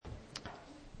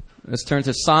Let's turn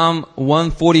to Psalm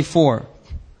 144.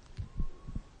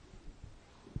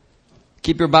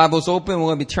 Keep your Bibles open. We're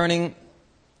going to be turning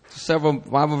to several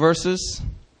Bible verses.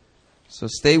 So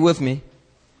stay with me.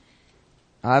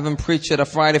 I haven't preached at a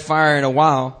Friday Fire in a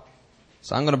while,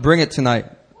 so I'm going to bring it tonight.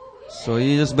 So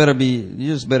you just better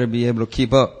be able to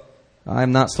keep up.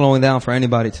 I'm not slowing down for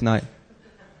anybody tonight.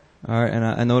 All right, and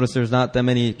I notice there's not that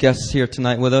many guests here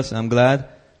tonight with us. I'm glad,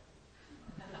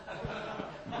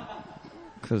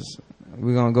 because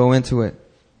we're going to go into it.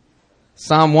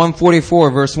 Psalm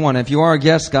 144, verse 1. If you are a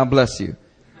guest, God bless you.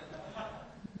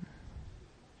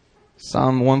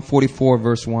 Psalm 144,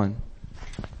 verse 1.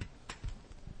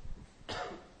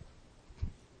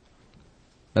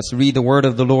 Let's read the word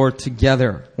of the Lord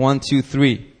together. 1, 2,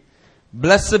 3.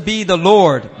 Blessed be the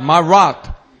Lord, my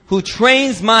rock, who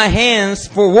trains my hands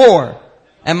for war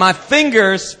and my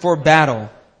fingers for battle.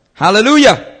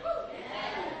 Hallelujah.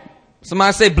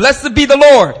 Somebody say, blessed be the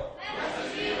Lord.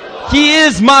 He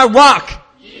is my rock.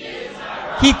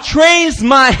 He trains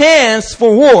my hands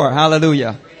for war.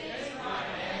 Hallelujah.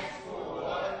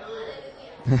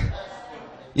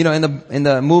 You know, in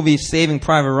the movie Saving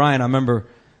Private Ryan, I remember,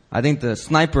 I think the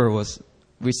sniper was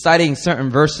reciting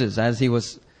certain verses as he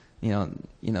was, you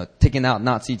know, taking out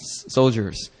Nazi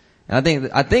soldiers. And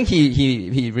I think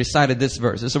he recited this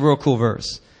verse. It's a real cool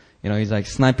verse. You know, he's like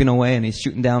sniping away and he's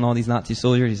shooting down all these Nazi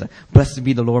soldiers. He's like, blessed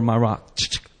be the Lord my rock,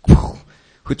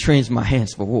 who trains my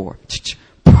hands for war.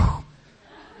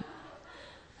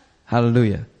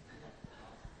 Hallelujah.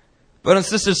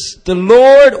 Brothers and sisters, the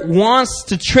Lord wants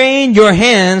to train your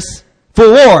hands for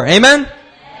war. Amen?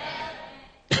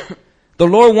 The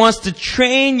Lord wants to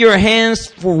train your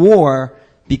hands for war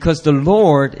because the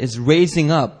Lord is raising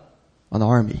up an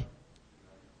army.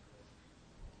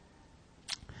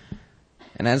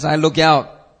 And as I look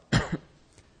out,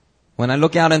 when I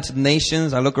look out into the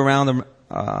nations, I look around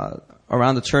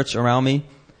the church around me,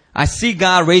 I see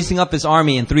God raising up His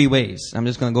army in 3 ways. I'm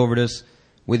just going to go over this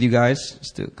with you guys,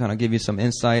 just to kind of give you some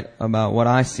insight about what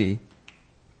I see.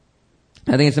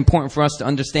 I think it's important for us to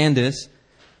understand this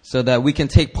so that we can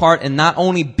take part in not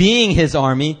only being His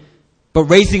army, but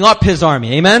raising up His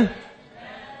army. Amen?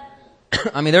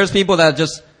 I mean, there's people that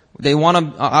they want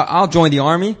to, I'll join the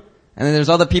army. And then there's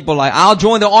other people like, I'll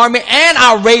join the army and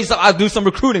I'll do some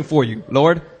recruiting for you,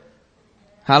 Lord.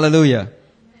 Hallelujah.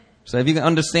 So if you can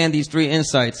understand these 3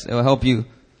 insights, it will help you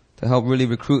to help really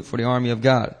recruit for the army of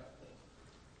God.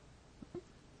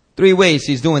 3 ways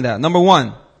He's doing that. Number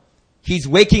 1, He's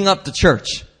waking up the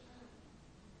church.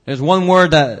 There's one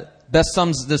word that best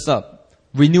sums this up.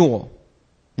 Renewal.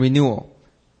 Renewal.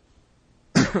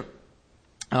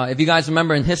 If you guys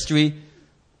remember in history,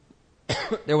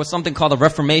 there was something called the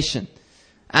Reformation.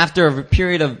 After a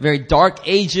period of very dark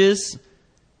ages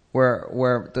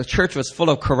where the church was full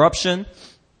of corruption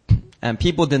and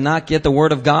people did not get the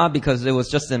word of God because it was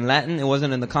just in Latin, it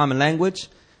wasn't in the common language.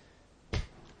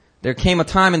 There came a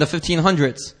time in the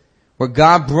 1500s where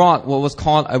God brought what was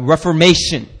called a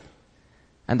Reformation.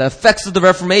 And the effects of the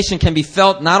Reformation can be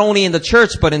felt not only in the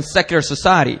church but in secular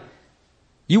society.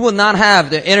 You will not have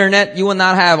the internet, you will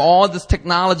not have all this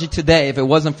technology today if it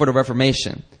wasn't for the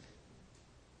Reformation.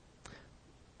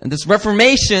 And this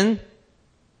Reformation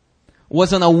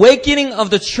was an awakening of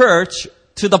the church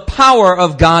to the power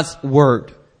of God's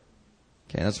Word.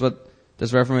 Okay, that's what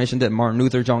this Reformation did. Martin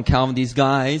Luther, John Calvin, these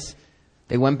guys,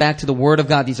 they went back to the Word of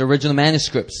God, these original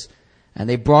manuscripts, and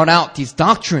they brought out these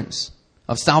doctrines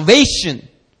of salvation,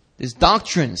 these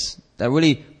doctrines that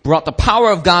really brought the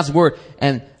power of God's Word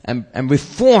and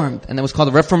reformed, and it was called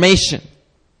the Reformation.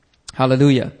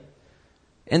 Hallelujah.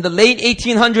 In the late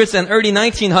 1800s and early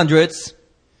 1900s,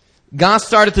 God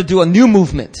started to do a new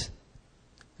movement,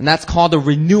 and that's called the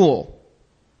renewal.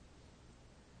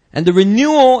 And the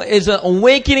renewal is an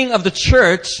awakening of the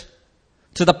church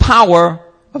to the power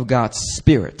of God's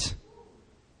Spirit.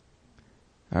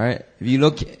 All right. If you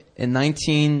look in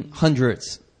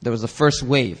 1900s, there was the first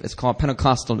wave. It's called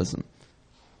Pentecostalism.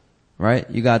 Right?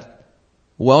 You got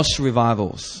Welsh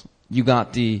revivals. You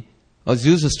got the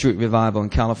Azusa Street revival in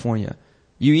California.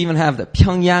 You even have the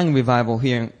Pyongyang revival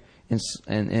here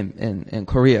in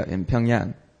Korea, in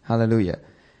Pyongyang. Hallelujah.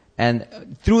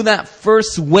 And through that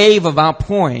first wave of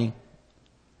outpouring,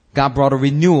 God brought a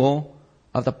renewal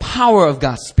of the power of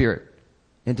God's Spirit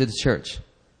into the church.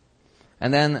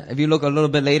 And then if you look a little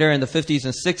bit later in the 50s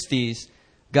and 60s,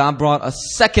 God brought a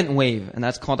second wave, and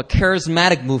that's called the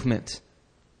charismatic movement.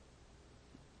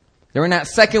 During that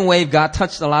second wave, God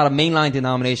touched a lot of mainline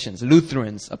denominations,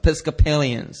 Lutherans,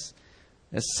 Episcopalians.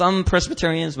 There's some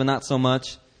Presbyterians, but not so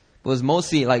much. It was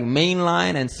mostly like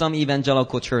mainline and some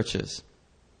evangelical churches,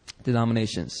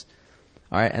 denominations.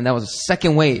 All right. And that was a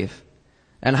second wave.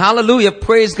 And hallelujah,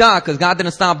 praise God, because God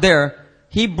didn't stop there.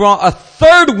 He brought a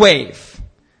third wave.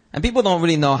 And people don't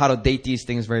really know how to date these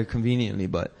things very conveniently,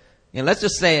 but let's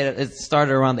just say it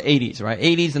started around the 80s, right?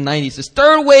 80s and 90s. This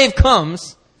third wave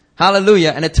comes,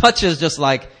 hallelujah, and it touches just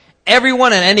like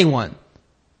everyone and anyone.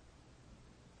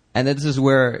 And this is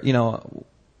where,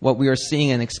 what we are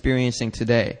seeing and experiencing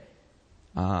today.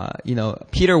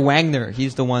 Peter Wagner,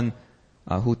 he's the one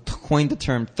who coined the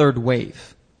term third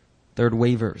wave, third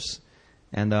wavers.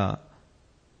 And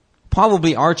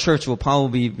probably our church will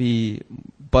probably be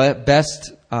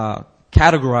best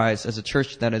categorized as a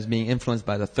church that is being influenced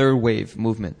by the third wave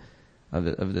movement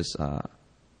of this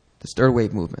third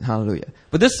wave movement. Hallelujah.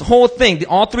 But this whole thing,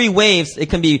 all three waves, it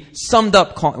can be summed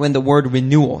up in the word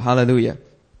renewal. Hallelujah.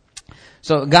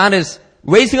 So God is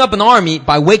raising up an army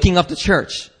by waking up the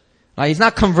church. He's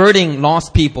not converting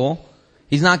lost people.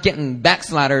 He's not getting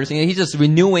backsliders. He's just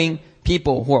renewing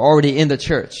people who are already in the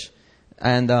church.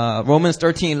 And Romans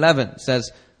 13:11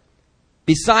 says,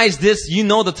 besides this, you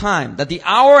know the time, that the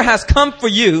hour has come for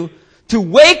you to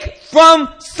wake from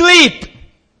sleep.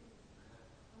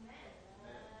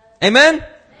 Amen?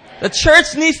 The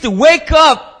church needs to wake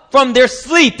up from their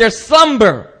sleep, their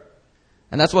slumber.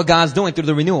 And that's what God's doing through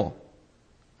the renewal.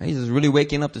 He's just really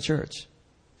waking up the church.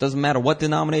 Doesn't matter what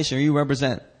denomination you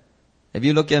represent. If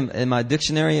you look in my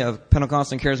dictionary of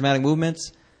Pentecostal and charismatic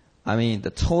movements,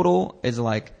 the total is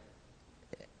like,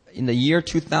 in the year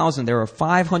 2000, there were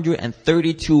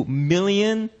 532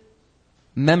 million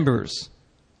members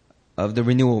of the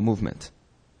renewal movement,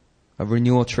 of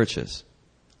renewal churches.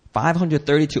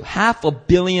 532, 500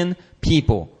 million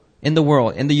people in the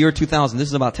world in the year 2000. This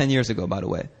is about 10 years ago, by the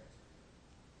way.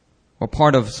 Were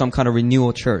part of some kind of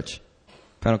renewal church.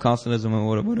 Pentecostalism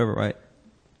or whatever, right?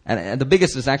 And the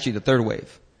biggest is actually the third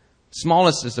wave.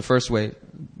 Smallest is the first wave.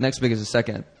 Next biggest is the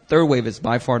second. Third wave is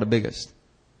by far the biggest.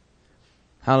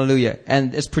 Hallelujah.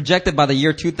 And it's projected by the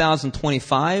year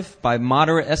 2025, by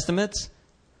moderate estimates,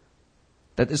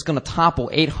 that it's going to topple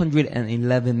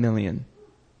 811 million.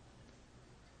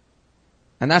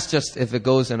 And that's just if it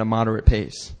goes at a moderate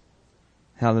pace.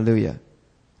 Hallelujah.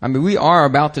 We are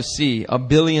about to see a 1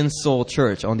 billion soul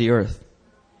church on the earth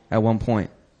at one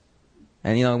point.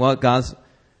 And you know what?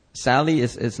 Sadly,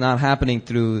 it's not happening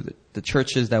through the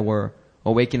churches that were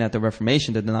awakened at the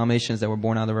Reformation, the denominations that were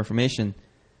born out of the Reformation.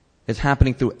 It's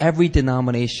happening through every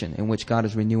denomination in which God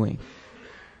is renewing.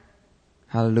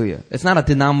 Hallelujah. It's not a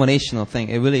denominational thing.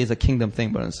 It really is a kingdom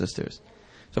thing, brothers and sisters.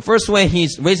 So first way,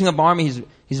 he's raising up an army.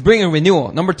 He's bringing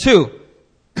renewal. Number two,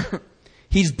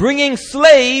 he's bringing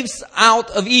slaves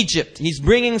out of Egypt. He's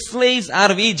bringing slaves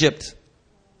out of Egypt.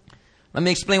 Let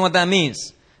me explain what that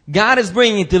means. God is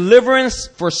bringing deliverance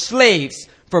for slaves,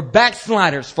 for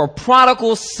backsliders, for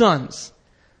prodigal sons.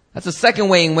 That's the second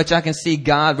way in which I can see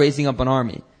God raising up an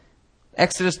army.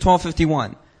 Exodus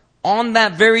 12:51. On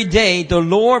that very day, the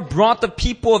Lord brought the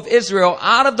people of Israel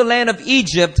out of the land of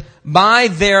Egypt by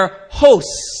their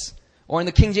hosts. Or in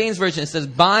the King James Version, it says,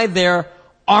 by their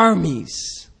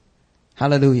armies.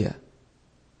 Hallelujah.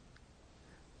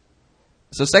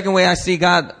 So second way I see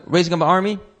God raising up an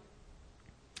army,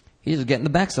 he's just getting the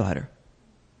backslider.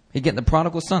 He's getting the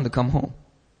prodigal son to come home.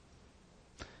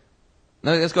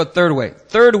 Now let's go third way.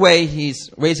 Third way he's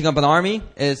raising up an army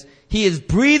is he is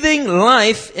breathing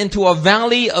life into a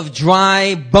valley of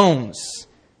dry bones.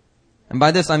 And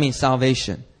by this I mean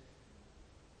salvation.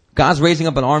 God's raising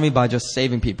up an army by just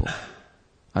saving people.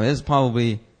 This is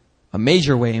probably a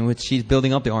major way in which he's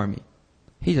building up the army.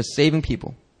 He's just saving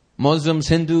people. Muslims,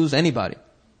 Hindus, anybody.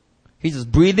 He's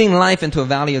just breathing life into a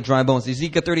valley of dry bones.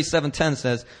 Ezekiel 37:10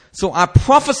 says, so I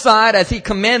prophesied as he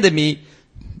commanded me,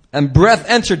 and breath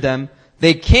entered them.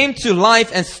 They came to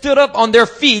life and stood up on their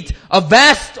feet, a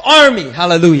vast army.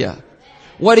 Hallelujah.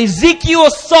 What Ezekiel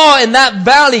saw in that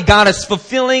valley, God is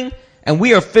fulfilling, and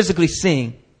we are physically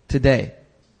seeing today.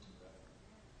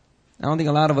 I don't think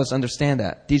a lot of us understand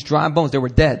that. These dry bones, they were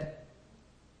dead.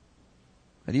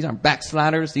 These aren't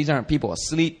backsliders. These aren't people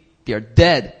asleep. They are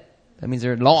dead. That means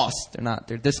they're lost.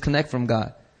 They're disconnected from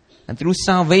God. And through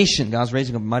salvation, God's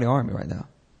raising up a mighty army right now.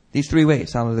 These three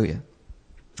ways. Hallelujah.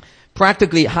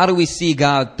 Practically, how do we see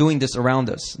God doing this around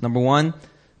us? Number one,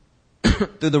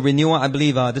 through the renewal. I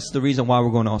believe this is the reason why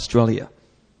we're going to Australia.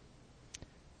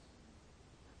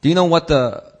 Do you know what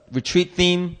the retreat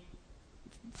theme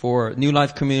for New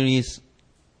Life Communities,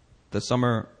 the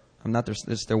summer,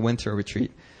 it's their winter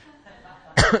retreat.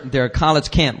 Their college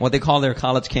camp, what they call their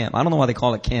college camp. I don't know why they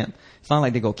call it camp. It's not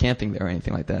like they go camping there or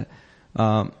anything like that.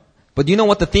 But do you know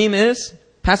what the theme is?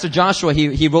 Pastor Joshua,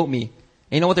 he wrote me. And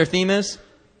you know what their theme is?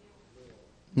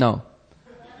 No.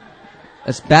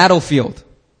 It's battlefield.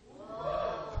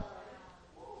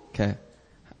 Okay.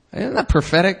 Isn't that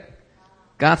prophetic?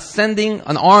 God's sending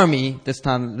an army this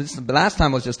time. The last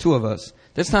time was just two of us.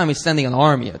 This time he's sending an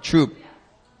army, a troop.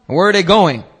 And where are they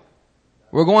going?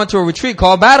 We're going to a retreat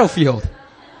called Battlefield.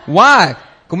 Why?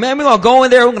 Because man, we're going to go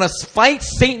in there, we're going to fight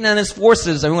Satan and his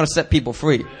forces, and we're going to set people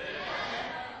free. And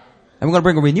we're going to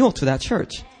bring a renewal to that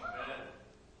church.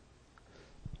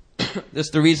 This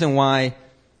is the reason why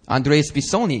Andreas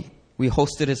Bisoni, we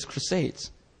hosted his crusades.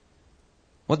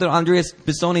 What did Andreas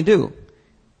Bisoni do?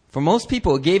 For most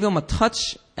people, it gave them a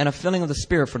touch and a feeling of the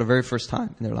Spirit for the very first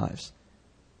time in their lives.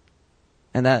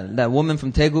 And that woman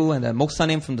from Daegu and that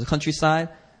Moksanim from the countryside,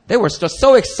 they were just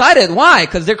so excited. Why?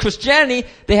 Because their Christianity,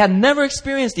 they had never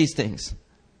experienced these things.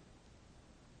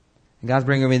 And God's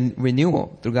bringing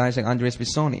renewal through guys like Andreas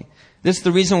Bisoni. This is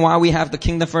the reason why we have the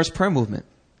Kingdom First prayer movement.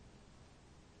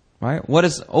 Right? What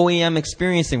is OEM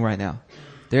experiencing right now?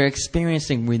 They're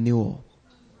experiencing renewal.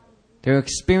 They're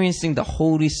experiencing the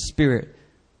Holy Spirit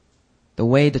the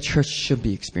way the church should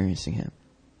be experiencing Him.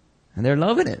 And they're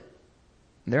loving it.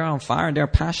 They're on fire and they're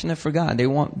passionate for God. They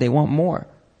want more.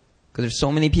 Because there's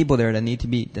so many people there that need to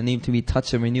be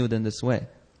touched and renewed in this way.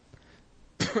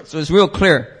 So it's real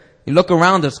clear. You look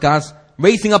around us, God's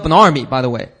raising up an army, by the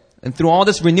way. And through all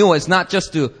this renewal, it's not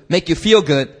just to make you feel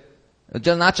good,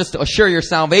 not just to assure your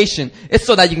salvation. It's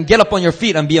so that you can get up on your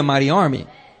feet and be a mighty army.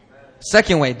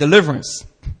 Second way, deliverance.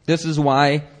 This is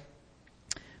why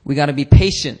we got to be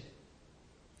patient.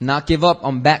 Not give up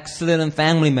on backslidden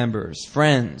family members,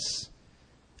 friends.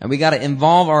 And we got to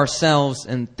involve ourselves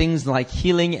in things like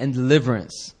healing and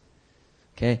deliverance.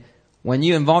 Okay? When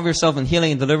you involve yourself in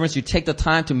healing and deliverance, you take the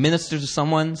time to minister to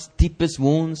someone's deepest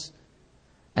wounds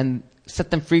and set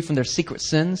them free from their secret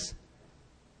sins.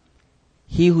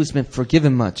 He who's been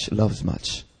forgiven much loves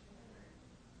much.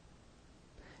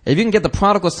 If you can get the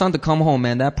prodigal son to come home,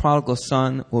 man, that prodigal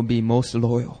son will be most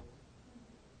loyal.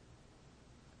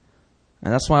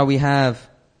 And that's why we have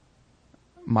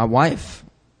my wife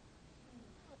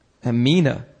and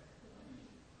Mina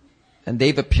and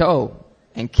David Pyo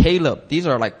and Caleb. These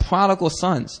are like prodigal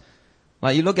sons.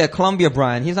 Like you look at Columbia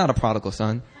Brian, he's not a prodigal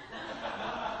son.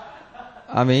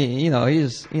 I mean, he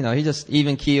just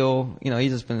even keel.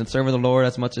 He's just been serving the Lord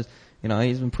as much as,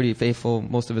 he's been pretty faithful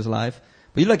most of his life.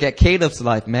 But you look at Caleb's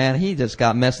life, man, he just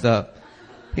got messed up.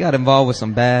 He got involved with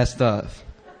some bad stuff.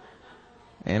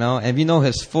 And if you know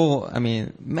his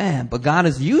but God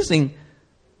is using,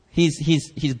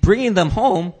 he's bringing them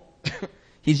home.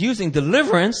 He's using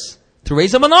deliverance to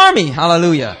raise up an army.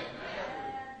 Hallelujah.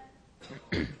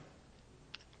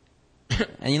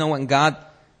 And when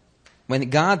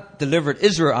God delivered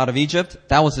Israel out of Egypt,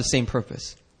 that was the same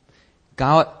purpose.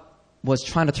 God was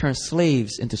trying to turn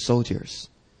slaves into soldiers.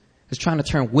 He was trying to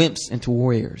turn wimps into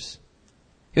warriors.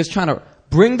 He was trying to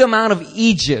bring them out of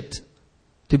Egypt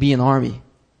to be an army.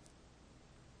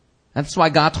 That's why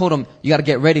God told them, you got to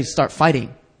get ready to start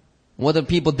fighting. What did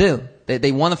people do?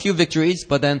 They won a few victories,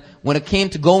 but then when it came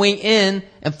to going in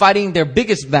and fighting their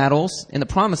biggest battles in the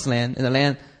promised land, in the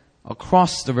land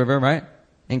across the river, right?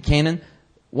 In Canaan,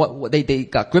 they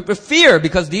got gripped with fear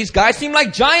because these guys seemed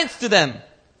like giants to them.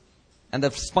 And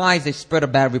the spies, they spread a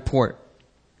bad report.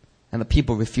 And the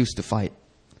people refused to fight.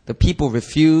 The people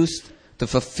refused to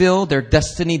fulfill their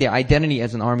destiny, their identity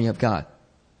as an army of God.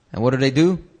 And what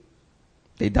do?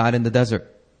 They died in the desert.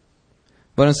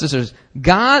 Brothers and sisters,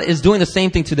 God is doing the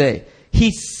same thing today.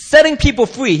 He's setting people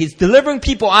free. He's delivering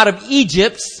people out of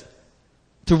Egypt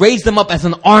to raise them up as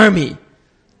an army.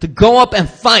 To go up and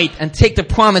fight and take the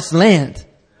promised land.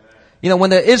 When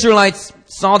the Israelites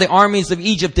saw the armies of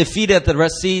Egypt defeated at the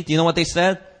Red Sea, do you know what they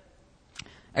said?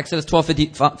 Exodus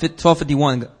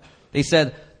 12:51. They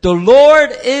said, the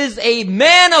Lord is a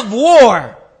man of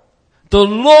war. The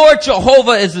Lord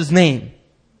Jehovah is His name.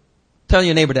 Tell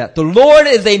your neighbor that. The Lord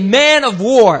is a man of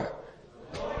war.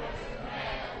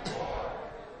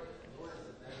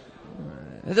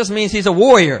 It just means He's a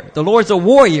warrior. The Lord's a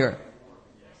warrior.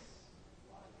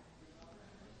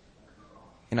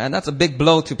 And that's a big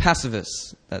blow to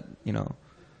pacifists that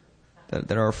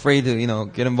are afraid to,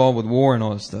 get involved with war and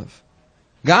all this stuff.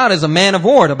 God is a man of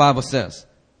war, the Bible says.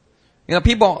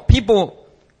 People,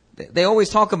 they always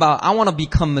talk about, I want to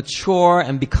become mature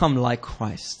and become like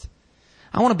Christ.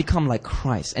 I want to become like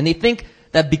Christ. And they think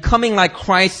that becoming like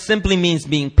Christ simply means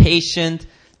being patient,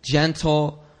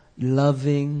 gentle,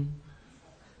 loving.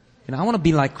 I want to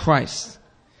be like Christ.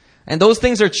 And those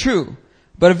things are true.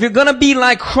 But if you're going to be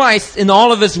like Christ in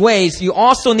all of His ways, you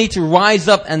also need to rise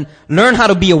up and learn how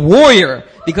to be a warrior.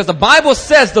 Because the Bible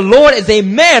says the Lord is a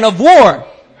man of war.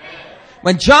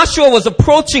 When Joshua was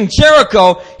approaching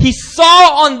Jericho, he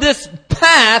saw on this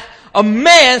path a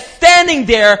man standing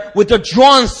there with a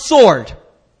drawn sword.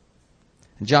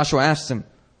 And Joshua asked him,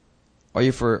 are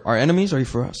you for our enemies or are you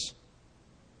for us?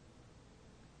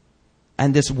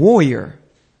 And this warrior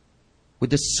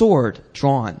with the sword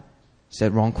drawn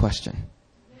said, wrong question.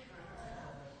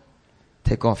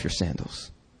 Take off your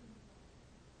sandals.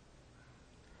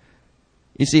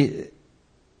 You see,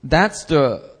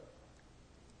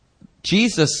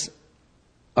 Jesus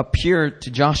appeared to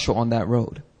Joshua on that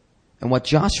road. And what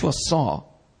Joshua saw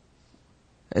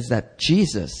is that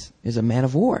Jesus is a man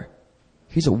of war.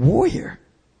 He's a warrior.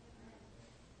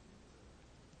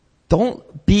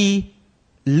 Don't be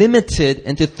limited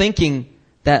into thinking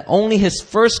that only his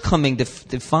first coming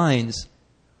defines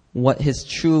what his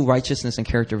true righteousness and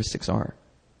characteristics are.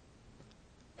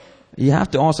 You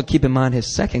have to also keep in mind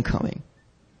his second coming.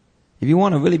 If you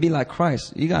want to really be like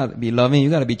Christ, you got to be loving, you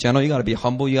got to be gentle, you got to be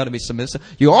humble, you got to be submissive.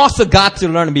 You also got to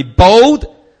learn to be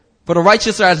bold. For the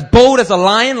righteous are as bold as a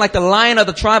lion, like the lion of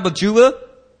the tribe of Judah.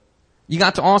 You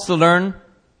got to also learn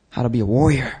how to be a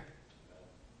warrior.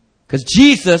 Because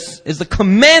Jesus is the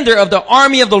commander of the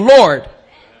army of the Lord.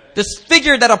 This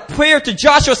figure that appeared to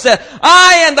Joshua said,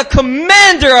 I am the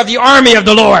commander of the army of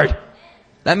the Lord.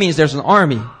 That means there's an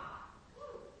army.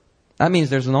 That means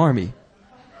there's an army.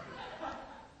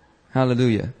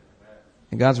 Hallelujah.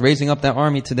 And God's raising up that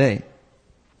army today.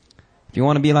 If you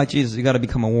want to be like Jesus, you got to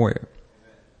become a warrior.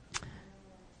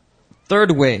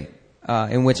 Third way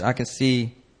in which I can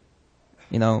see,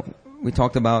 we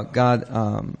talked about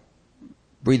God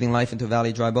breathing life into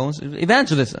valley dry bones.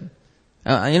 Evangelism.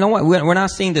 You know what? We're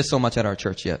not seeing this so much at our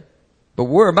church yet. But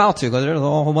we're about to, because there's a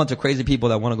whole bunch of crazy people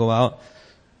that want to go out.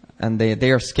 And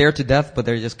they are scared to death, but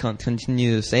they just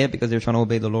continue to say it because they're trying to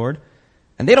obey the Lord.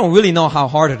 And they don't really know how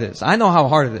hard it is. I know how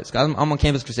hard it is. I'm on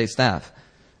Campus Crusade staff.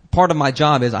 Part of my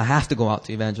job is I have to go out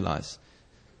to evangelize.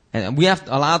 And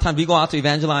a lot of times we go out to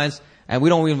evangelize and we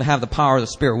don't even have the power of the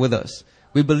Spirit with us.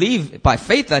 We believe by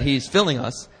faith that He's filling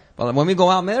us. But when we go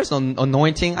out, man, there's no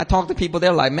anointing. I talk to people,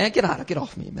 they're like, man, get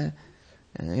off me, man.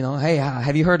 And, hey,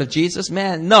 have you heard of Jesus?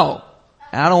 Man, no.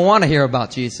 And I don't want to hear about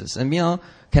Jesus. And,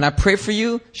 can I pray for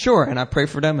you? Sure. And I pray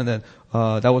for them and then,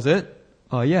 that was it?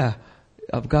 Yeah.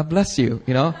 God bless you,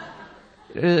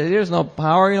 There's no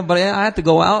power, but I have to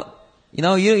go out.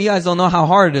 You guys don't know how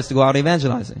hard it is to go out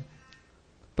evangelizing.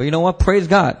 But you know what? Praise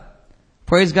God.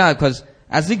 Praise God, because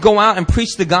as we go out and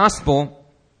preach the gospel,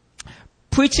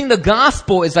 preaching the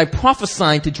gospel is like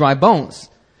prophesying to dry bones.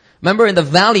 Remember in the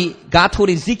valley, God told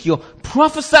Ezekiel,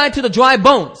 prophesy to the dry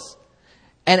bones.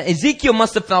 And Ezekiel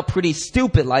must have felt pretty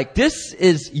stupid, like this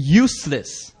is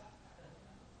useless.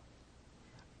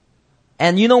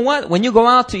 And you know what? When you go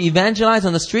out to evangelize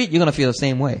on the street, you're going to feel the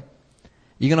same way.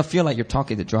 You're going to feel like you're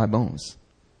talking to dry bones.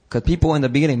 Because people in the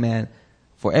beginning, man,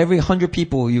 for every 100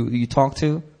 people you talk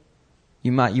to,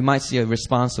 you might see a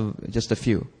response of just a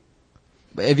few.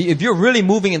 But if you're really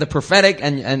moving in the prophetic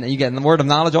and you get the word of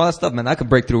knowledge, all that stuff, man, that could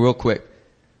break through real quick.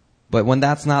 But when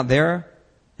that's not there,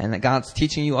 and that God's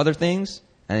teaching you other things,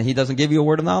 and He doesn't give you a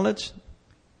word of knowledge,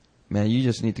 man, you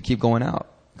just need to keep going out.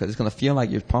 Because it's going to feel like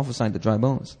you're prophesying to dry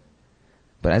bones.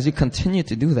 But as you continue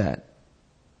to do that,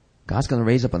 God's going to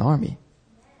raise up an army.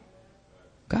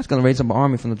 God's going to raise up an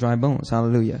army from the dry bones.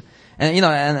 Hallelujah. And,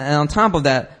 and on top of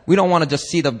that, we don't want to just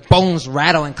see the bones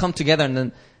rattle and come together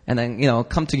and then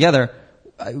come together.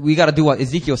 We got to do what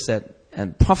Ezekiel said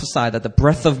and prophesy that the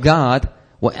breath of God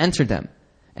will enter them.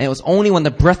 And it was only when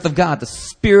the breath of God, the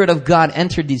Spirit of God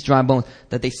entered these dry bones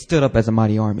that they stood up as a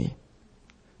mighty army.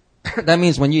 That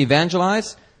means when you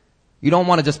evangelize, you don't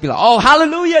want to just be like, oh,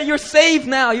 hallelujah, you're saved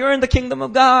now. You're in the kingdom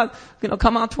of God.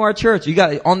 Come out to our church. You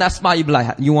got on that spot, you'd be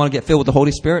like, you want to get filled with the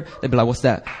Holy Spirit? They'd be like, what's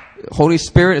that? Holy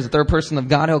Spirit is the third person of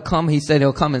God. He'll come. He said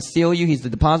He'll come and seal you. He's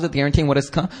the deposit, guaranteeing what is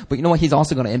come. But you know what? He's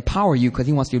also going to empower you because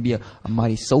He wants you to be a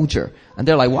mighty soldier. And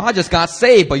they're like, well, I just got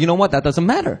saved. But you know what? That doesn't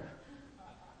matter.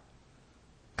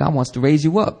 God wants to raise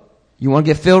you up. You want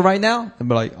to get filled right now? And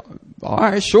be like, all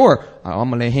right, sure. I'm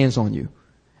going to lay hands on you.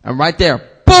 And right there,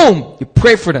 boom, you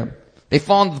pray for them. They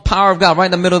fall into the power of God right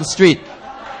in the middle of the street.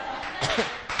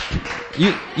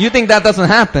 You think that doesn't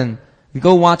happen? You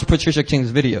go watch Patricia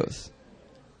King's videos.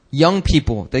 Young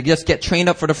people, they just get trained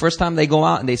up for the first time. They go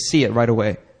out and they see it right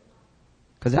away.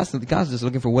 Because God's just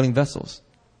looking for willing vessels.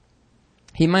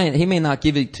 He may not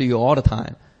give it to you all the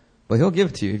time, but He'll give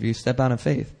it to you if you step out in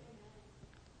faith.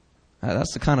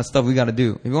 That's the kind of stuff we got to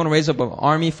do. If you want to raise up an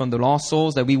army from the lost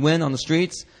souls that we win on the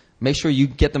streets, make sure you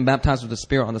get them baptized with the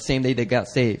Spirit on the same day they got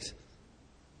saved.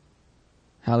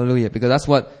 Hallelujah. Because that's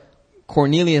what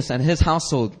Cornelius and his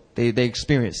household, they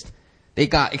experienced. They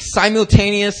got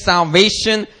simultaneous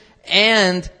salvation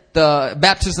and the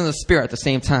baptism of the Spirit at the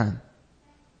same time.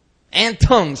 And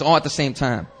tongues all at the same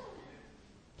time.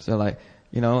 So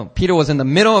Peter was in the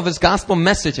middle of his gospel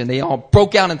message and they all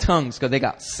broke out in tongues because they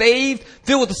got saved,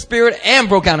 filled with the Spirit, and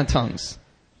broke out in tongues.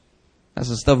 That's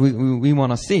the stuff we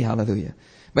want to see. Hallelujah.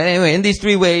 But anyway, in these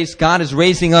three ways, God is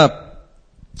raising up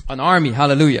an army.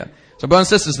 Hallelujah. So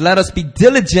brothers and sisters, let us be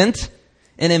diligent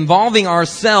in involving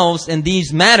ourselves in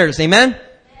these matters. Amen?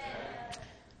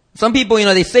 Some people,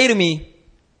 they say to me,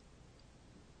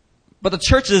 but the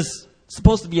church is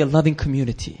supposed to be a loving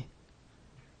community.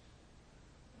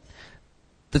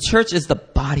 The church is the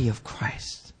body of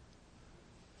Christ.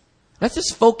 Let's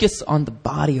just focus on the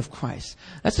body of Christ.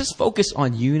 Let's just focus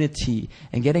on unity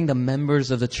and getting the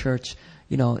members of the church.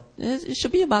 It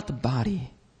should be about the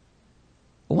body.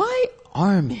 Why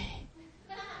army?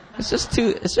 It's just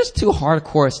too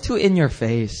hardcore. It's too in your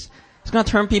face. It's going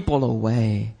to turn people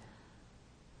away.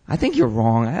 I think you're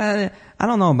wrong. I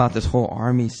don't know about this whole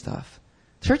army stuff.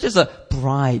 Church is a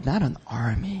bride, not an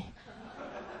army.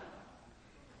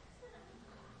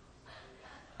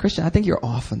 Christian, I think you're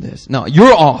off on this. No,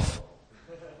 you're off.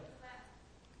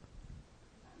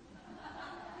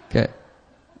 Okay.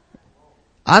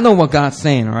 I know what God's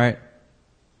saying, alright?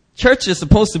 Church is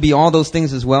supposed to be all those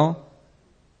things as well.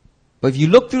 But if you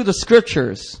look through the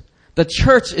scriptures, the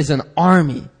church is an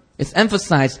army. It's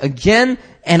emphasized again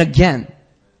and again.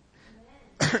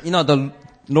 The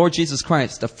Lord Jesus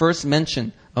Christ, the first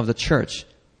mention of the church,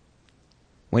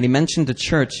 when he mentioned the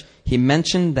church, he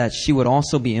mentioned that she would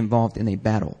also be involved in a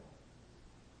battle.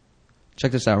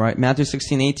 Check this out, right? Matthew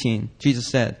 16:18, Jesus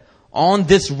said, "On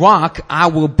this rock I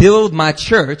will build my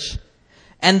church,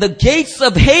 and the gates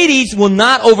of Hades will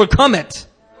not overcome it."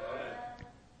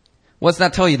 What's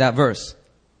that tell you, that verse?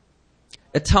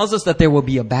 It tells us that there will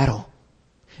be a battle.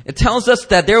 It tells us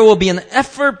that there will be an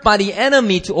effort by the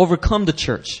enemy to overcome the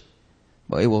church,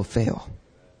 but it will fail.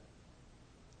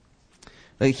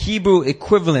 The Hebrew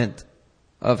equivalent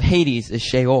of Hades is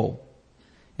Sheol.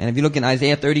 And if you look in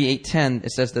Isaiah 38:10,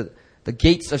 it says that the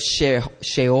gates of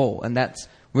Sheol, and that's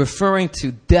referring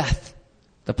to death,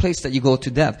 the place that you go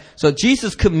to death. So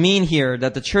Jesus could mean here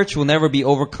that the church will never be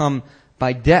overcome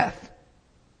by death.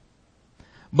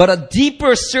 But a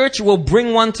deeper search will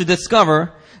bring one to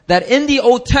discover that in the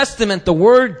Old Testament, the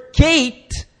word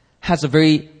gate has a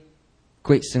very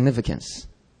great significance.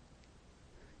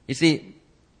 You see,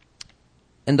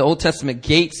 in the Old Testament,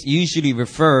 gates usually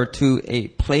refer to a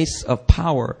place of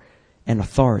power and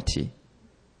authority.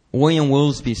 William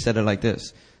Wilsby said it like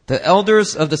this: "The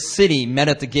elders of the city met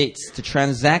at the gates to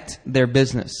transact their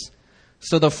business."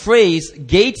 So the phrase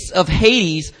gates of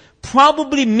Hades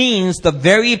probably means the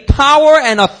very power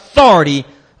and authority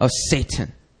of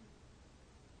Satan.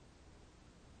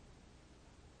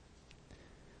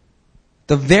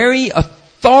 The very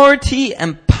authority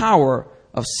and power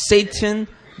of Satan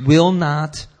will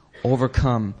not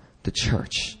overcome the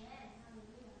church.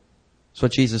 That's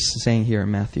what Jesus is saying here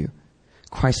in Matthew.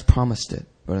 Christ promised it,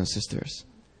 brothers and sisters.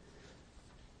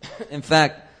 In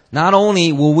fact, not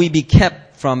only will we be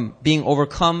kept from being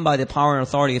overcome by the power and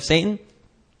authority of Satan,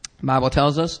 the Bible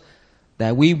tells us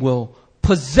that we will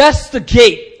possess the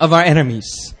gate of our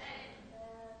enemies.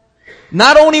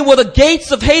 Not only will the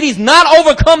gates of Hades not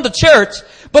overcome the church,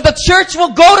 but the church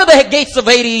will go to the gates of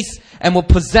Hades and will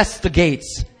possess the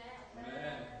gates.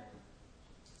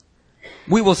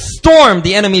 We will storm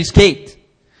the enemy's gate.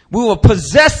 We will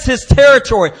possess his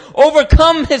territory,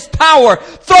 overcome his power,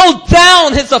 throw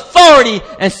down his authority,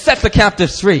 and set the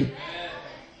captives free.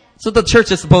 That's what the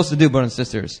church is supposed to do, brothers and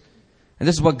sisters. And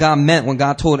this is what God meant when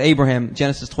God told Abraham,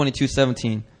 Genesis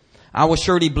 22:17, "I will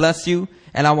surely bless you,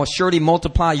 and I will surely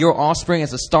multiply your offspring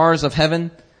as the stars of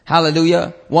heaven."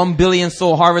 Hallelujah. 1 billion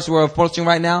soul harvest we're approaching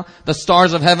right now. The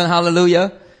stars of heaven.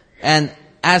 Hallelujah. And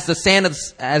as the sand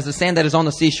that is on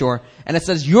the seashore. And it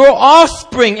says, "Your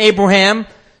offspring, Abraham,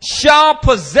 shall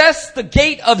possess the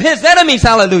gate of his enemies."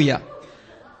 Hallelujah.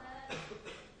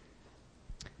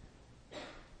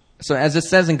 So as it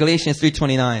says in Galatians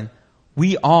 3:29,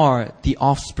 we are the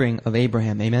offspring of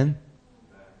Abraham. Amen?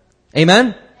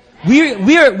 Amen? We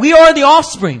are the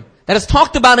offspring that is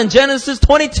talked about in Genesis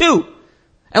 22.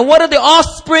 And what are the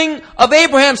offspring of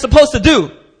Abraham supposed to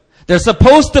do? They're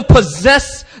supposed to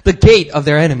possess the gate of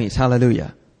their enemies.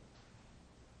 Hallelujah.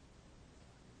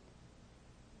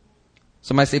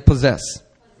 Somebody say possess.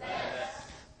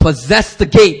 Possess the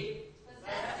gate.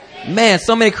 Man,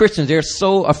 so many Christians, they're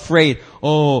so afraid.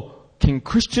 Oh, can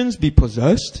Christians be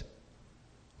possessed?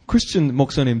 Christian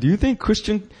목사님, do you think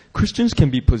Christians can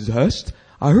be possessed?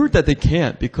 I heard that they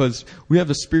can't because we have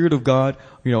the Spirit of God,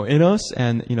 in us,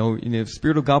 and the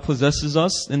Spirit of God possesses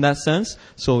us in that sense.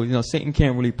 So, Satan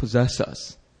can't really possess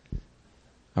us.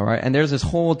 All right, and there's this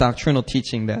whole doctrinal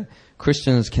teaching that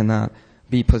Christians cannot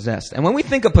be possessed. And when we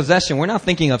think of possession, we're not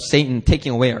thinking of Satan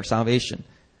taking away our salvation.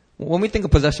 When we think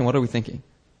of possession, what are we thinking?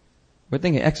 We're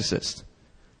thinking exorcist.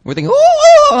 We're thinking,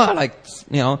 like,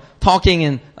 talking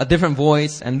in a different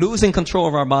voice and losing control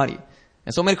of our body.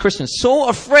 And so many Christians so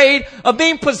afraid of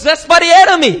being possessed by the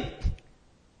enemy.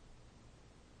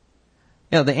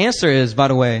 The answer is, by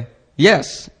the way,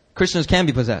 yes, Christians can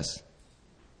be possessed.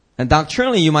 And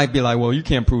doctrinally, you might be like, well, you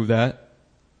can't prove that.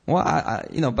 Well,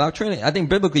 doctrinally, I think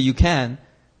biblically you can,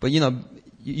 but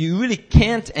you really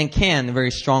can't and can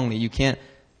very strongly. You can't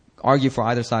argue for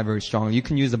either side very strongly. You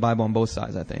can use the Bible on both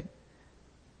sides, I think.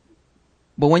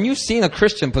 But when you've seen a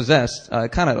Christian possessed,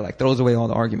 it kind of like throws away all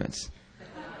the arguments.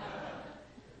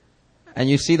 And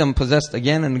you see them possessed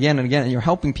again and again and again, and you're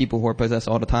helping people who are possessed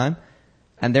all the time,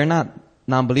 and they're not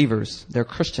non-believers. They're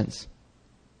Christians.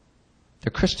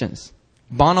 They're Christians.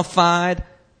 Bona fide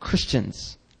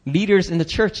Christians. Leaders in the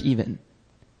church even.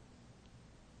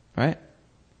 Right?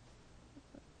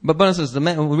 But brothers and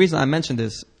sisters, the reason I mention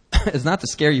this is not to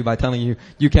scare you by telling you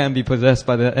you can be possessed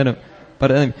by the enemy.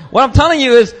 What I'm telling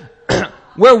you is,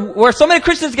 where so many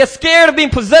Christians get scared of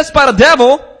being possessed by the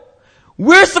devil,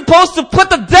 we're supposed to put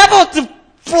the devil to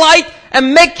flight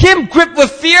and make him grip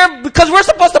with fear, because we're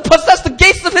supposed to possess the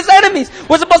gates of his enemies.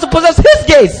 We're supposed to possess his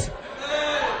gates.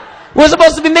 We're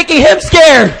supposed to be making him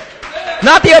scared,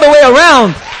 not the other way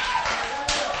around.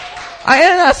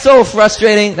 Isn't that so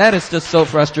frustrating? That is just so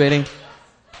frustrating.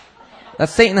 That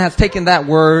Satan has taken that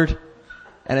word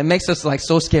and it makes us like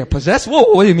so scared. Possess?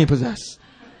 Whoa, what do you mean possess?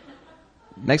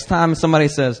 Next time somebody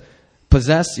says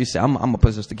possess, you say, I'm going to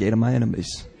possess the gate of my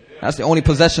enemies. That's the only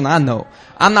possession I know.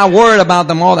 I'm not worried about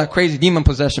them, all that crazy demon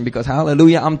possession, because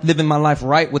hallelujah, I'm living my life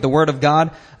right with the word of God,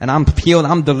 and I'm healed,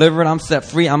 I'm delivered, I'm set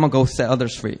free. I'm going to go set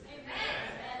others free.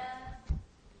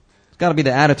 It's got to be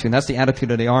the attitude. That's the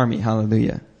attitude of the army.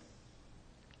 Hallelujah.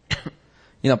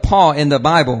 Paul in the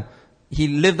Bible, he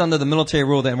lived under the military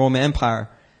rule of the Roman Empire,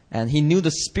 and he knew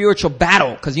the spiritual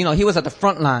battle, because, he was at the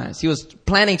front lines. He was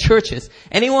planting churches.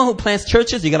 Anyone who plants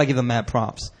churches, you got to give them mad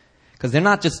props. Because they're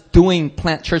not just doing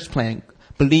church planting.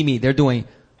 Believe me, they're doing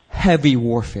heavy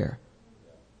warfare.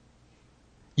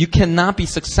 You cannot be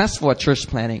successful at church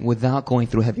planting without going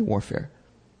through heavy warfare.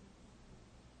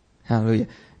 Hallelujah.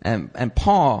 And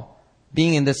Paul,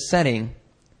 being in this setting,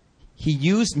 he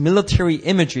used military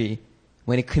imagery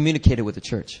when he communicated with the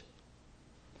church.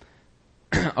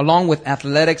 Along with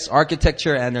athletics,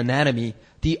 architecture, and anatomy,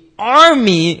 the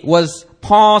army is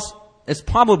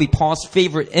probably Paul's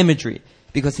favorite imagery,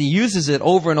 because he uses it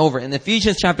over and over. In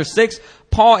Ephesians chapter 6,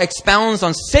 Paul expounds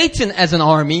on Satan as an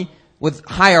army with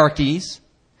hierarchies,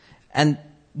 and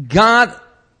God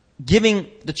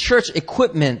giving the church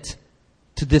equipment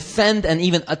to defend and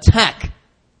even attack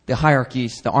the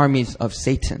hierarchies, the armies of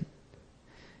Satan.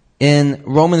 In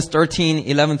Romans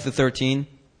 13:11-13,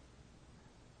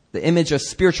 the image of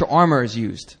spiritual armor is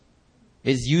used.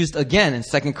 It's used again in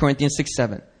 2 Corinthians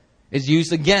 6:7. It's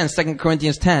used again in 2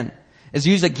 Corinthians 10. It's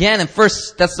used again in 1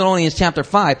 Thessalonians chapter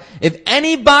 5. If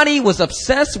anybody was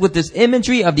obsessed with this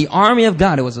imagery of the army of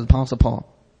God, it was the Apostle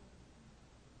Paul.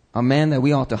 A man that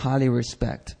we ought to highly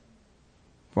respect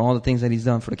for all the things that he's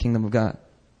done for the kingdom of God.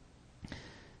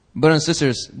 Brothers and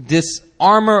sisters, this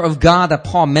armor of God that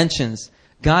Paul mentions,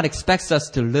 God expects us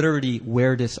to literally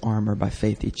wear this armor by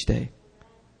faith each day.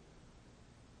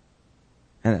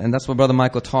 And that's what Brother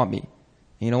Michael taught me.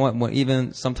 You know what?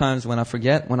 Even sometimes when I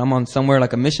forget, when I'm on somewhere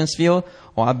like a missions field,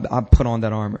 I put on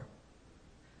that armor.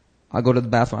 I go to the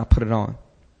bathroom, I put it on.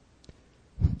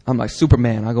 I'm like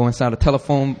Superman. I go inside a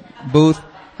telephone booth.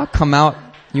 I come out.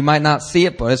 You might not see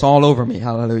it, but it's all over me.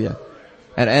 Hallelujah.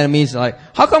 And the enemy's like,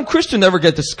 how come Christians never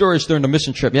get discouraged during the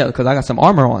mission trip? Yeah, because I got some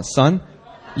armor on, son.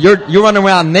 You're running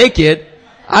around naked.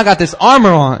 I got this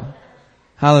armor on.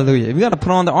 Hallelujah. You got to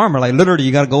put on the armor. Like literally,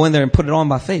 you got to go in there and put it on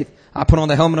by faith. I put on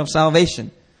the helmet of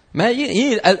salvation. Man,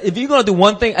 if you're going to do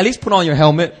one thing, at least put on your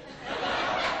helmet.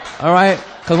 All right?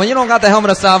 Because when you don't got the helmet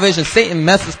of salvation, Satan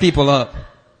messes people up.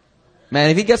 Man,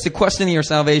 if he gets to questioning your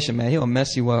salvation, man, he'll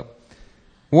mess you up.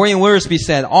 Warren Wiersbe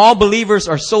said, all believers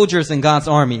are soldiers in God's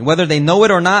army, whether they know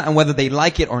it or not, and whether they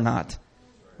like it or not.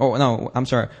 Oh, no, I'm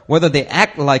sorry. Whether they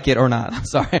act like it or not. I'm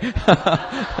sorry.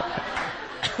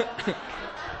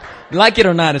 Like it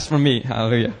or not is from me.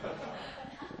 Hallelujah.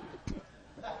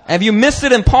 If you missed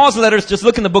it in Paul's letters, just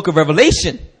look in the book of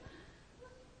Revelation.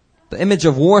 The image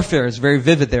of warfare is very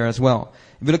vivid there as well.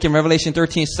 If you look in Revelation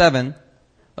 13:7,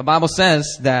 the Bible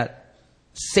says that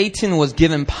Satan was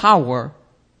given power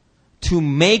to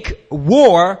make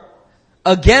war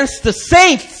against the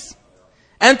saints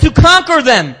and to conquer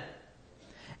them.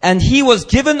 And he was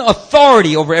given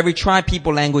authority over every tribe,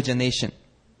 people, language, and nation.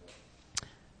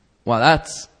 Wow,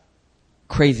 that's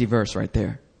Crazy verse right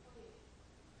there.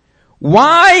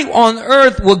 Why on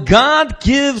earth would God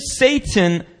give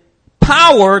Satan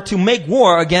power to make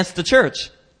war against the church?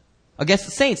 Against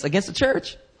the saints, against the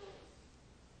church?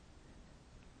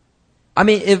 I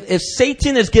mean, if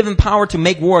Satan is given power to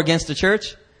make war against the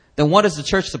church, then what is the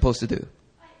church supposed to do?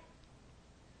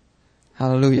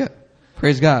 Hallelujah.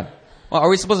 Praise God. Well, are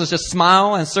we supposed to just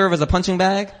smile and serve as a punching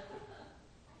bag?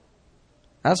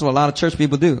 That's what a lot of church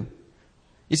people do.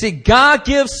 You see, God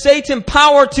gives Satan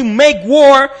power to make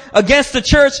war against the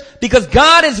church because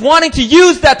God is wanting to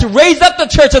use that to raise up the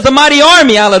church as a mighty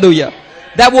army, hallelujah,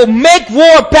 that will make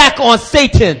war back on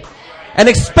Satan and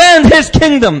expand his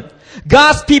kingdom.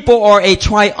 God's people are a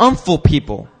triumphal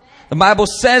people. The Bible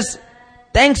says,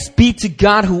 thanks be to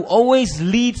God who always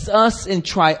leads us in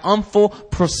triumphal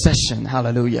procession,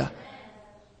 hallelujah.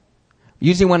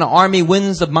 Usually when an army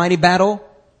wins a mighty battle,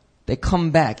 they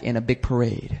come back in a big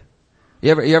parade.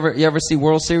 You ever see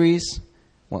World Series?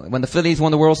 When the Phillies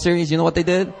won the World Series, you know what they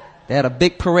did? They had a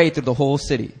big parade through the whole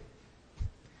city.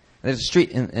 There's a street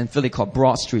in Philly called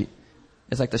Broad Street.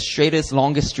 It's like the straightest,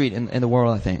 longest street in the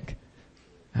world, I think.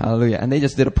 Hallelujah. And they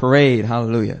just did a parade.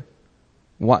 Hallelujah.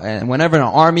 And whenever an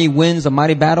army wins a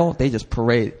mighty battle, they just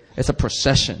parade. It's a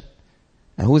procession.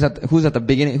 And who's at the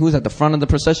beginning? Who's at the front of the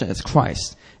procession? It's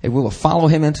Christ. If we will follow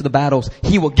him into the battles,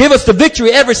 he will give us the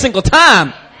victory every single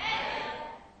time.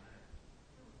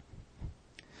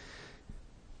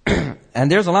 And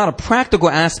there's a lot of practical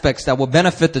aspects that will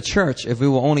benefit the church if we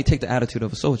will only take the attitude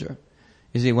of a soldier.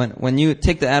 You see, when you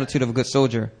take the attitude of a good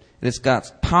soldier, it's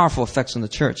got powerful effects on the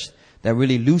church that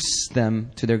really loose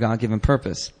them to their God-given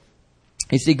purpose.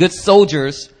 You see, good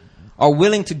soldiers are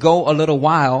willing to go a little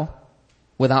while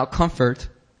without comfort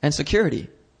and security.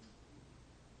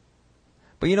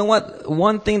 But you know what?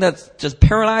 One thing that just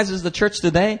paralyzes the church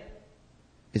today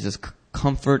is just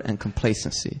comfort and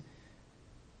complacency.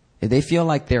 If they feel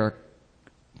like their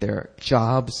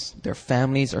jobs, their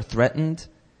families are threatened,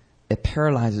 it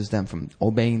paralyzes them from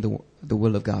obeying the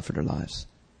will of God for their lives.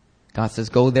 God says,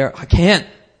 go there. I can't.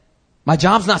 My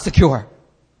job's not secure.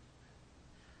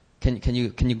 Can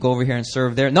you go over here and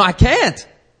serve there? No, I can't.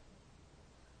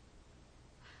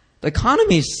 The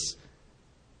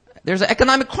there's an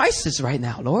economic crisis right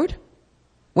now, Lord.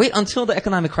 Wait until the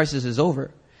economic crisis is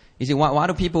over. You see, why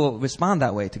do people respond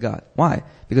that way to God? Why?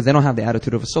 Because they don't have the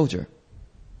attitude of a soldier.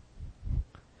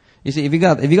 You see, if you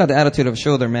got the attitude of a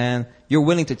soldier, man, you're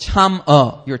willing to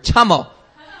chama. You're chama.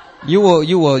 You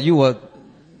will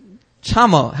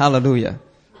chama. Hallelujah.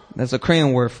 That's a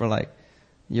Korean word for like,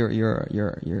 you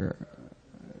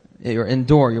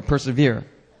endure, you persevere.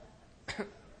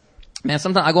 Man,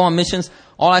 sometimes I go on missions,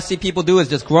 all I see people do is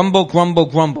just grumble, grumble,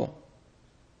 grumble.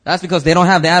 That's because they don't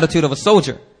have the attitude of a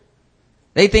soldier.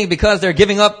 They think because they're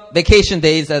giving up vacation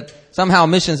days that somehow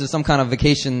missions is some kind of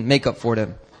vacation makeup for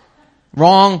them.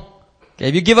 Wrong. Okay,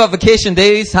 if you give up vacation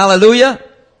days, hallelujah,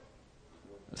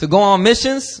 to go on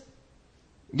missions,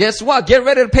 guess what? Get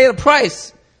ready to pay the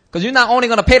price. Because you're not only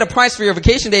going to pay the price for your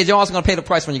vacation days, you're also going to pay the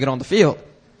price when you get on the field.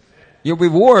 Your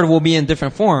reward will be in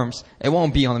different forms. It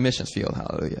won't be on the missions field,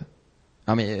 hallelujah.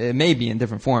 I mean, it may be in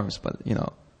different forms, but it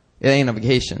ain't a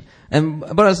vacation.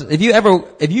 But if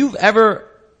you've ever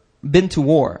been to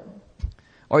war,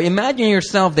 or imagine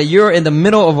yourself that you're in the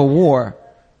middle of a war,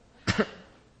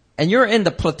 and you're in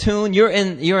the platoon, you're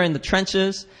in the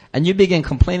trenches, and you begin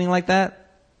complaining like that,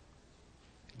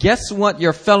 guess what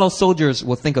your fellow soldiers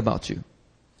will think about you?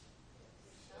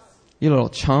 You little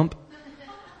chump.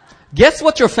 Guess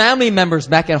what your family members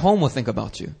back at home will think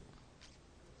about you?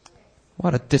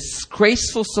 What a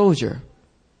disgraceful soldier.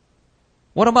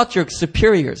 What about your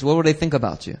superiors? What will they think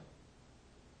about you?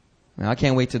 Man, I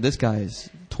can't wait till this guy's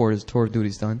tour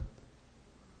duty's done.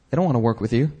 They don't want to work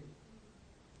with you.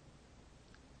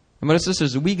 And brothers and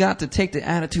sisters, we got to take the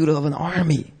attitude of an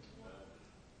army.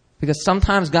 Because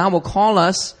sometimes God will call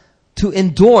us to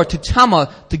endure, to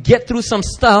chama, to get through some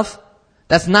stuff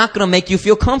that's not going to make you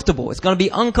feel comfortable. It's going to be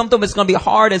uncomfortable. It's going to be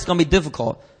hard. It's going to be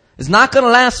difficult. It's not going to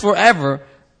last forever,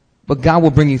 but God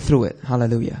will bring you through it.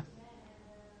 Hallelujah.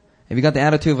 If you got the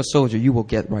attitude of a soldier, you will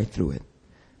get right through it.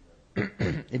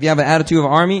 If you have an attitude of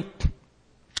an army,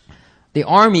 the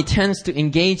army tends to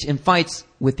engage in fights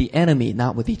with the enemy,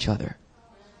 not with each other.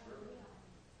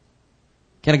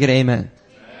 Can I get an amen?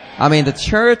 I mean, the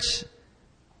church,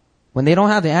 when they don't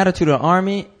have the attitude of an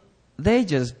army, they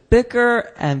just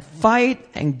bicker and fight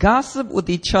and gossip with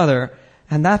each other,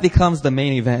 and that becomes the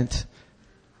main event.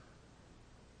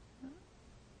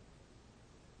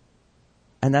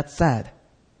 And that's sad.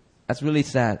 That's really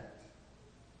sad.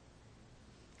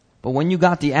 But when you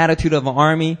got the attitude of an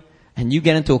army and you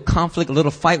get into a conflict, a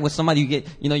little fight with somebody,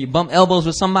 you bump elbows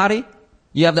with somebody,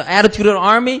 You have the attitude of the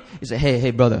army. You say,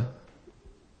 hey, brother.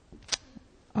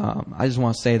 I just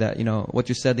want to say that, what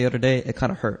you said the other day, it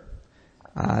kind of hurt.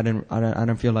 I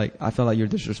felt like you're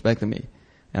disrespecting me.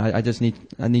 And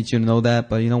I need you to know that.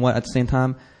 But you know what? At the same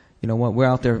time, you know what? We're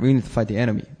out there. We need to fight the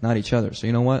enemy, not each other. So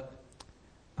you know what?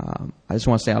 I just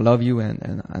want to say I love you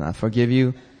and I forgive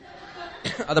you.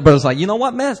 Other brothers like, you know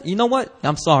what, man? You know what?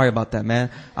 I'm sorry about that,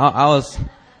 man. I was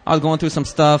going through some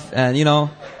stuff and, you know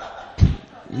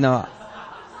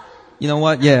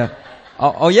what? Yeah.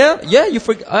 Oh yeah? Yeah,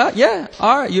 yeah.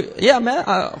 All right. Man.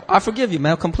 I forgive you,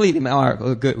 man. Completely, man. All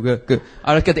right. Good. All right,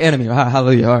 let's get the enemy. All right,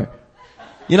 hallelujah. All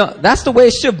right. That's the way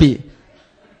it should be.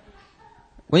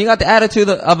 When you got the attitude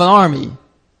of an army,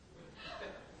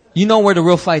 you know where the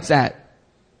real fight's at.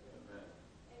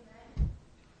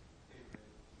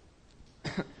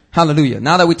 Hallelujah.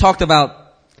 Now that we talked about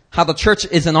how the church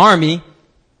is an army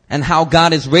and how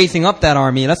God is raising up that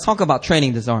army, let's talk about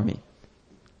training this army.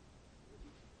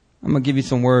 I'm going to give you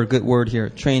some good word here.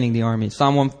 Training the army.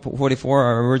 Psalm 144,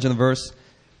 our original verse,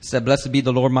 said, "Blessed be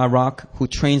the Lord my rock, who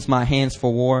trains my hands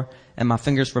for war and my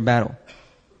fingers for battle."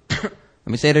 Let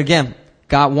me say it again.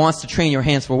 God wants to train your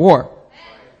hands for war.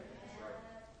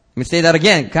 Let me say that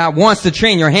again. God wants to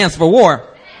train your hands for war.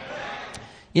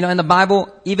 In the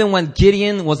Bible, even when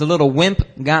Gideon was a little wimp,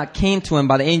 God came to him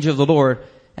by the angel of the Lord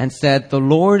and said, "The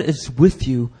Lord is with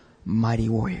you, mighty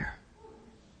warrior."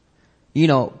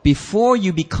 Before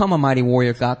you become a mighty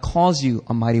warrior, God calls you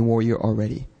a mighty warrior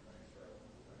already.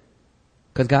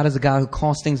 Because God is a God who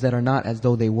calls things that are not as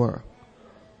though they were.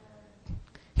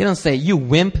 He doesn't say, "You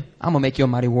wimp, I'm going to make you a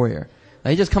mighty warrior."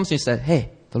 Now, he just comes to you and says,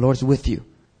 "Hey, the Lord's with you,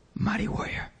 mighty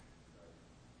warrior."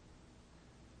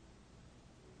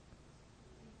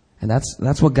 And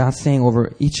that's what God's saying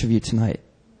over each of you tonight.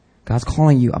 God's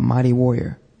calling you a mighty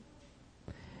warrior.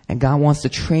 And God wants to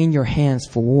train your hands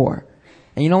for war.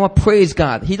 And you know what? Praise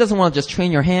God. He doesn't want to just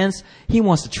train your hands. He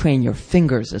wants to train your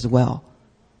fingers as well.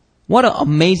 What an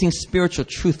amazing spiritual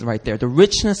truth right there. The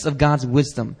richness of God's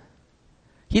wisdom.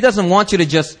 He doesn't want you to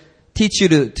just teach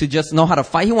you to just know how to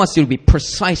fight. He wants you to be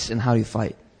precise in how you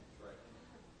fight.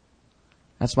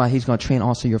 That's why He's going to train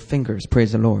also your fingers.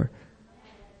 Praise the Lord.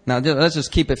 Now, let's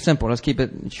just keep it simple. Let's keep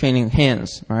it training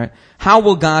hands. All right. How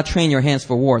will God train your hands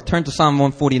for war? Turn to Psalm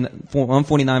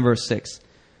 149 verse 6.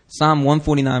 Psalm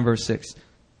 149 verse 6.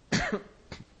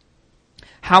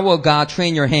 How will God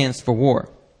train your hands for war?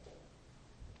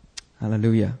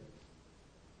 Hallelujah.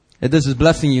 If this is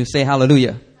blessing you, say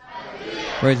hallelujah. Hallelujah.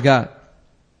 Praise God.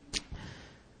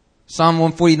 Psalm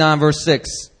 149 verse 6.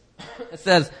 It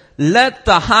says, "Let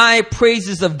the high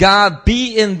praises of God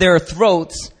be in their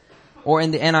throats." Or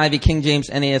in the NIV, King James,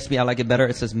 NASB, I like it better.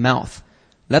 It says mouth.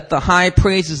 "Let the high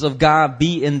praises of God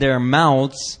be in their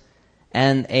mouths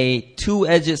and a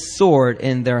two-edged sword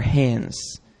in their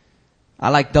hands." I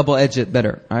like double-edged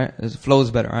better, right? It flows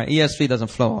better, right? ESV doesn't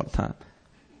flow all the time.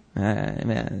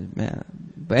 Man.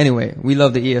 But anyway, we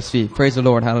love the ESV. Praise the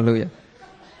Lord. Hallelujah.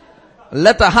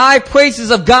 "Let the high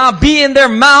praises of God be in their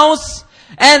mouths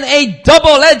and a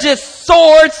double-edged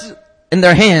swords in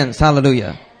their hands."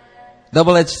 Hallelujah.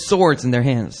 Double-edged swords in their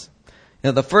hands.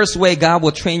 The first way God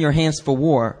will train your hands for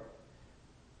war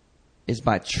is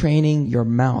by training your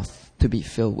mouth to be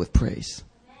filled with praise.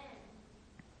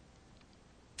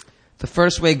 The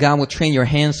first way God will train your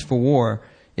hands for war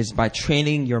is by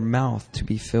training your mouth to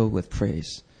be filled with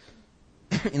praise.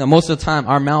 Most of the time,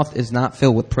 our mouth is not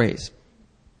filled with praise.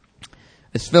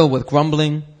 It's filled with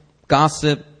grumbling,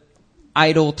 gossip,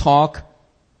 idle talk.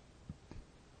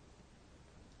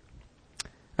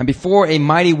 And before a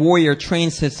mighty warrior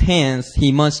trains his hands,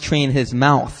 he must train his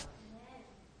mouth.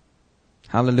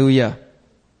 Hallelujah.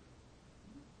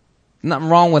 Nothing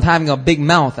wrong with having a big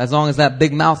mouth as long as that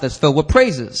big mouth is filled with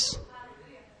praises.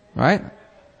 Right?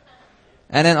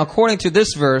 And then according to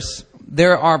this verse,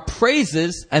 there are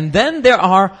praises and then there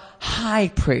are high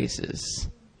praises.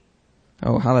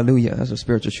 Oh, hallelujah. That's a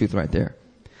spiritual truth right there.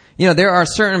 There are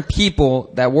certain people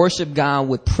that worship God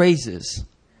with praises.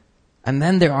 And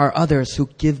then there are others who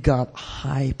give God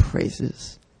high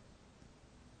praises.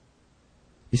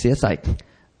 You see, it's like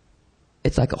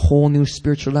a whole new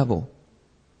spiritual level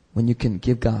when you can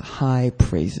give God high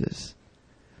praises.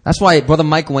 That's why Brother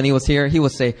Michael, when he was here, he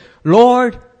would say,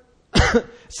 "Lord,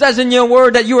 says in your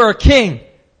word that you are a king,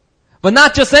 but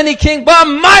not just any king, but a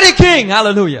mighty king."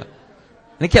 Hallelujah.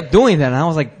 And he kept doing that. And I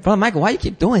was like, "Brother Michael, why do you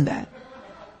keep doing that?"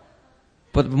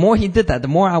 But the more he did that, the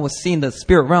more I was seeing the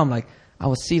spirit realm, I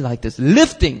would see this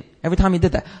lifting every time he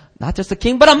did that. Not just a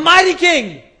king, but a mighty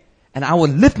king. And I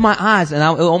would lift my eyes and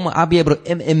I'll be able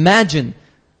to imagine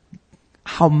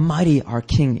how mighty our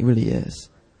king really is.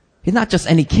 He's not just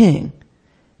any king.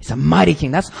 He's a mighty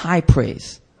king. That's high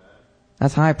praise.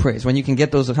 That's high praise. When you can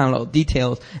get those kind of little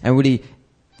details and really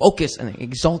focus and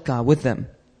exalt God with them.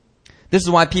 This is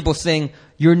why people sing,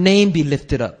 your name be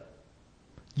lifted up.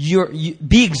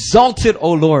 Be exalted,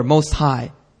 O Lord, most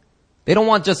high. They don't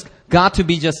want just God to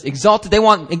be just exalted. They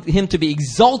want him to be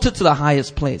exalted to the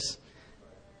highest place.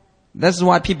 This is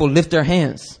why people lift their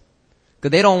hands.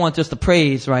 Because they don't want just the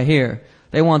praise right here.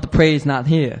 They want the praise not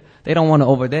here. They don't want it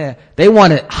over there. They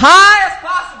want it high as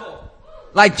possible.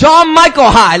 Like John Michael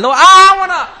high. Lord, I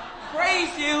want to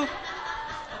praise you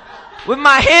with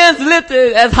my hands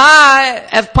lifted as high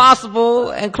as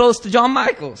possible and close to John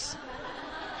Michael's.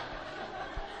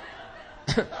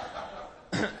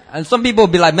 And some people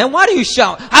will be like, man, why do you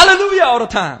shout hallelujah all the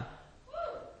time?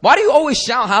 Why do you always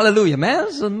shout hallelujah,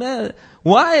 man? So, man,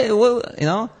 why? Well, you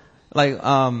know, like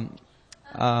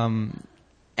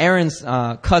Aaron's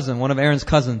cousin, one of Aaron's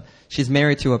cousins, she's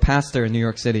married to a pastor in New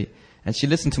York City, and she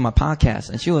listened to my podcast,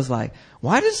 and she was like,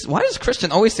 why does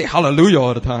Christian always say hallelujah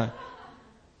all the time?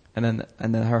 And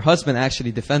then her husband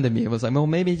actually defended me. It was like, well,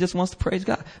 maybe he just wants to praise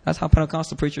God. That's how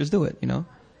Pentecostal preachers do it, you know.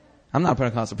 I'm not a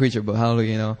Pentecostal preacher, but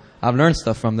hallelujah, you know, I've learned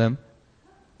stuff from them.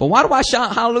 But why do I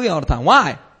shout hallelujah all the time?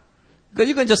 Why? Because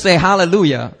you can just say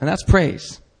hallelujah, and that's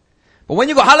praise. But when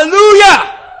you go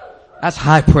hallelujah, that's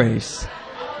high praise.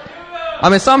 I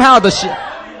mean, somehow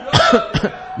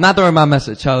not during my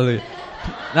message, hallelujah.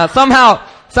 Now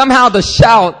somehow the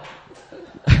shout,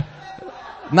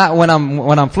 not when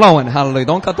I'm flowing, hallelujah.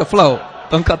 Don't cut the flow.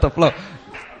 Don't cut the flow.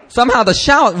 Somehow the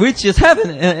shout reaches heaven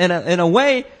in a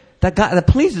way that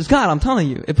pleases God. I'm telling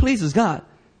you, it pleases God.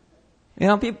 You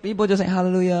know, people just say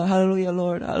hallelujah, hallelujah,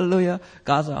 Lord, hallelujah.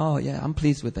 God's like, oh yeah, I'm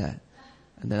pleased with that.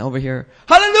 And then over here,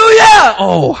 hallelujah!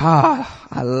 Oh,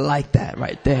 I like that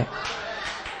right there.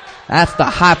 That's the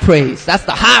high praise. That's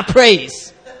the high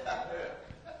praise.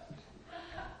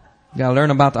 You gotta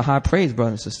learn about the high praise,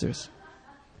 brothers and sisters.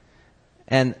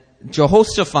 And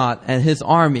Jehoshaphat and his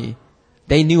army,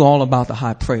 they knew all about the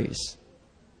high praise.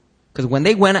 Because when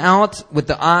they went out with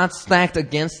the odds stacked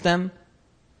against them,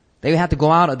 they had to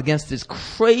go out against this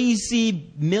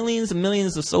crazy millions and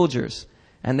millions of soldiers.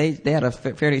 And they had a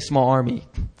fairly small army.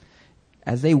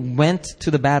 As they went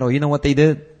to the battle, you know what they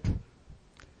did?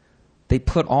 They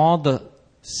put all the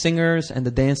singers and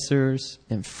the dancers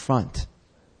in front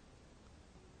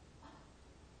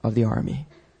of the army.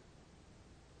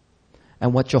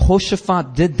 And what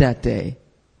Jehoshaphat did that day,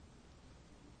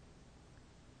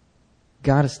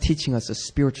 God is teaching us a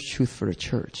spiritual truth for the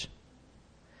church.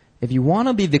 If you want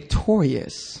to be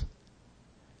victorious,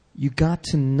 you got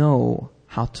to know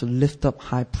how to lift up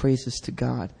high praises to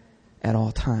God at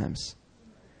all times.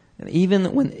 And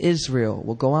even when Israel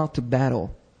will go out to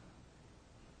battle,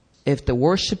 if the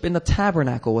worship in the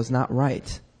tabernacle was not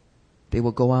right, they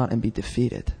will go out and be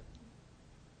defeated.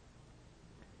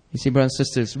 You see, brothers and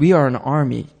sisters, we are an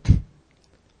army.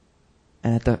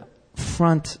 And at the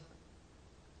front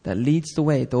that leads the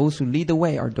way, those who lead the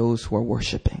way are those who are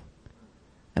worshiping.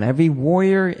 And every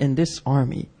warrior in this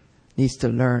army needs to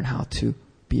learn how to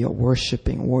be a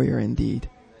worshiping warrior indeed.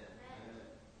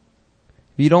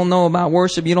 If you don't know about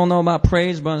worship, you don't know about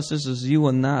praise, brothers and sisters, you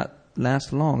will not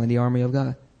last long in the army of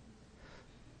God.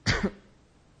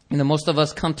 You know, most of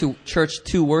us come to church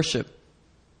to worship.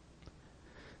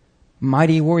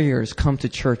 Mighty warriors come to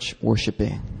church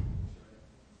worshiping.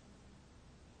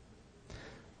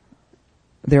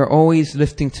 They're always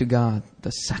lifting to God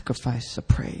the sacrifice of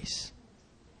praise.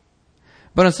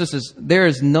 Brothers and sisters, there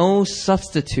is no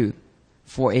substitute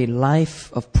for a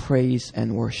life of praise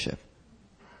and worship.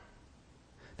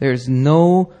 There is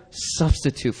no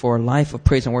substitute for a life of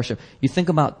praise and worship. You think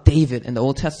about David in the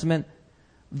Old Testament,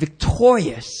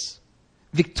 victorious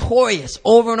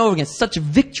over and over again. Such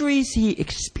victories he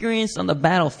experienced on the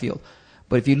battlefield.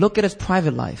 But if you look at his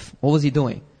private life, what was he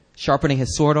doing? Sharpening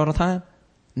his sword all the time?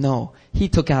 No, he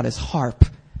took out his harp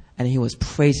and he was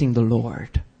praising the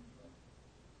Lord.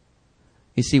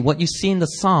 You see, what you see in the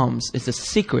Psalms is the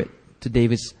secret to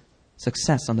David's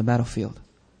success on the battlefield.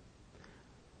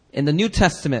 In the New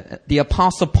Testament, the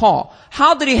Apostle Paul,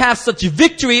 how did he have such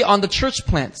victory on the church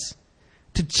plants?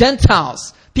 To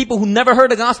Gentiles, people who never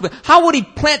heard the gospel. How would he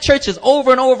plant churches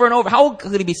over and over and over? How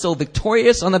could he be so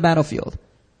victorious on the battlefield?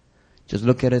 Just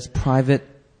look at his private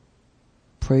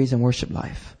praise and worship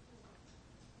life.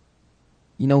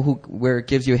 You know where it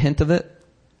gives you a hint of it?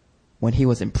 When he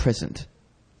was imprisoned.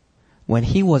 When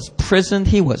he was imprisoned,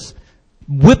 he was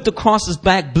whipped across his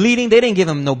back, bleeding. They didn't give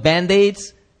him no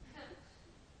band-aids.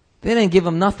 They didn't give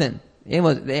him nothing.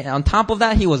 On top of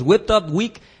that, he was whipped up,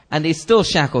 weak, and they still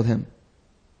shackled him.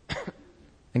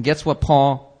 And guess what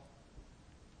Paul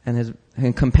and his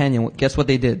companion, guess what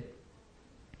they did?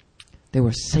 They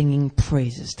were singing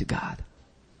praises to God.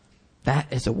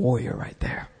 That is a warrior right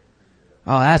there.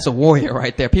 Oh, that's a warrior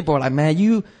right there. People are like, man,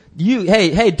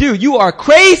 hey, dude, you are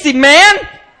crazy, man.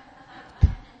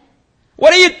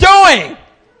 What are you doing?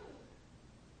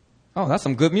 Oh, that's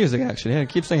some good music, actually. Yeah,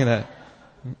 keep singing that.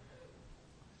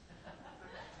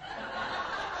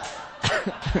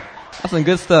 That's some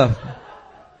good stuff.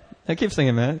 Yeah, keep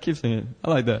singing, man. Keep singing. I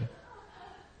like that.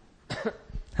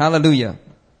 Hallelujah.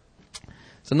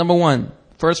 So number one,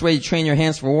 first way you train your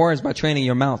hands for war is by training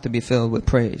your mouth to be filled with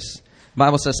praise. The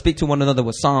Bible says, speak to one another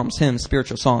with psalms, hymns,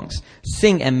 spiritual songs.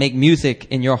 Sing and make music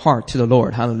in your heart to the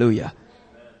Lord. Hallelujah.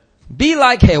 Be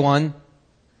like Hewan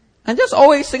and just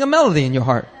always sing a melody in your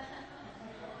heart.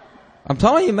 I'm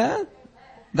telling you, man.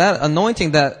 That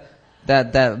anointing,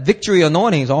 that victory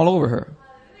anointing is all over her.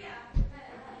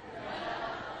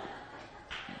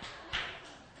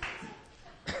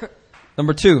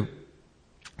 Number two,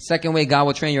 second way God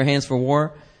will train your hands for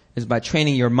war is by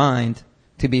training your mind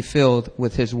to be filled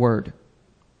with His Word.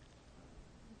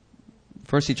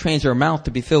 First, He trains your mouth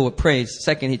to be filled with praise.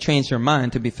 Second, He trains your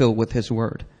mind to be filled with His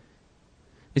Word.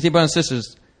 You see, brothers and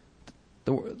sisters,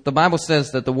 the Bible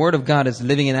says that the Word of God is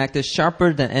living and active,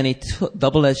 sharper than any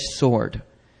double-edged sword.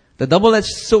 The double-edged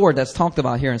sword that's talked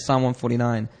about here in Psalm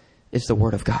 149 is the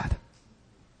Word of God.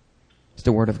 It's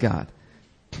the Word of God.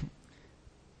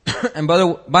 And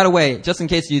by the way, just in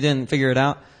case you didn't figure it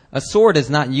out, a sword is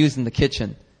not used in the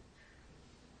kitchen.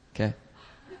 Okay?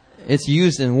 It's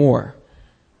used in war.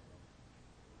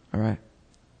 Alright?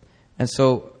 And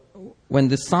so, when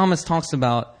the psalmist talks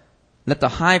about, let the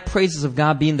high praises of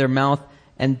God be in their mouth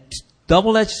and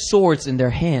double-edged swords in their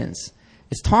hands,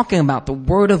 it's talking about the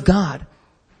Word of God.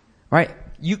 Right?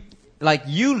 You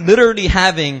literally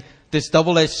having this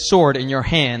double-edged sword in your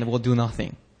hand will do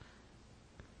nothing.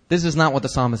 This is not what the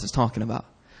psalmist is talking about.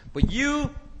 But you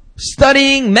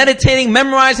studying, meditating,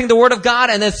 memorizing the Word of God,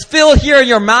 and it's filled here in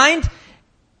your mind,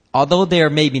 although there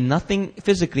may be nothing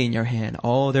physically in your hand,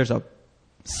 there's a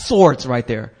swords right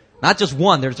there. Not just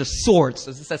one, there's just swords.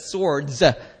 It says swords.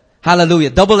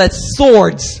 Hallelujah. Double-edged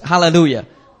swords. Hallelujah.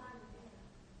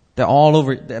 They're all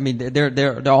over. I mean,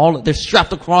 they're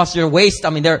strapped across your waist. I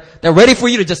mean, they're ready for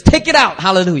you to just take it out.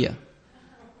 Hallelujah.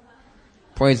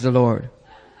 Praise the Lord.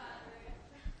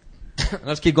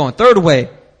 Let's keep going. Third way,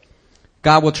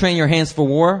 God will train your hands for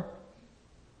war.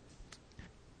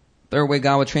 Third way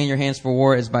God will train your hands for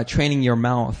war is by training your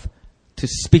mouth to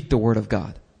speak the Word of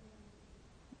God.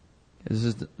 This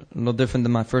is a little different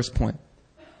than my first point.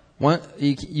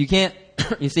 You can't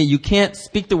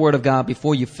speak the Word of God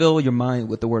before you fill your mind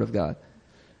with the Word of God.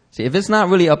 See, if it's not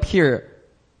really up here,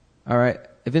 alright,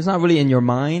 if it's not really in your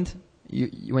mind,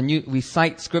 when you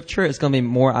recite Scripture, it's going to be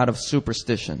more out of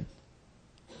superstition.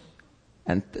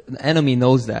 And the enemy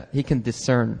knows that. He can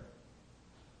discern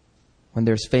when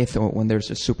there's faith or when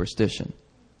there's a superstition.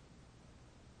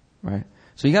 Right?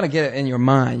 So you got to get it in your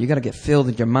mind. You got to get filled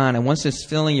in your mind. And once it's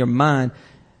filling your mind,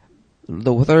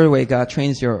 the third way God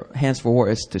trains your hands for war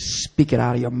is to speak it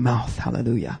out of your mouth.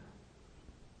 Hallelujah.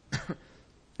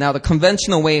 Now, the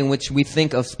conventional way in which we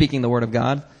think of speaking the Word of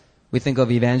God, we think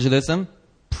of evangelism,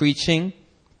 preaching,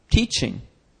 teaching.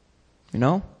 You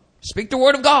know? Speak the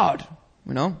Word of God.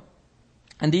 You know?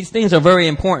 And these things are very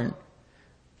important.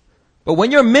 But when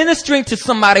you're ministering to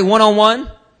somebody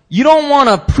one-on-one, you don't want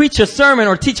to preach a sermon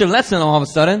or teach a lesson all of a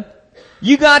sudden.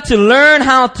 You got to learn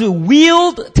how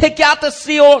to take out the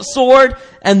sword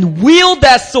and wield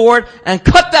that sword and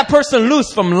cut that person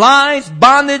loose from lies,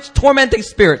 bondage, tormenting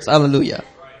spirits. Hallelujah.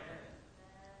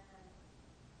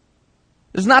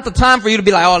 It's not the time for you to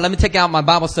be like, let me take out my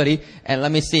Bible study and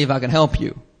let me see if I can help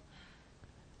you.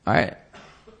 Alright?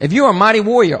 If you're a mighty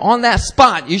warrior, on that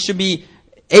spot, you should be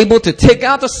able to take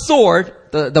out the sword,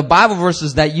 the Bible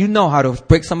verses that you know how to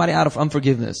break somebody out of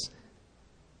unforgiveness.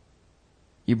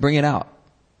 You bring it out.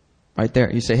 Right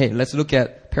there. You say, hey, let's look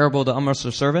at parable of the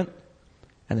unmerciful servant.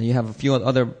 And then you have a few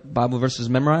other Bible verses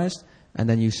memorized. And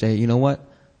then you say, you know what?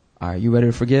 Are you ready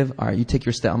to forgive? All right, you take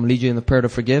your step. I'm going to lead you in the prayer to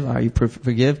forgive. Are you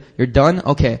forgive? You're done?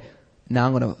 Okay. Now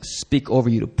I'm going to speak over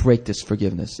you to break this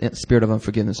forgiveness, spirit of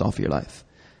unforgiveness off your life.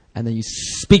 And then you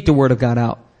speak the Word of God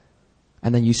out.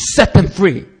 And then you set them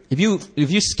free. If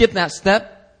you skip that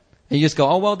step and you just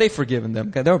go, they've forgiven them.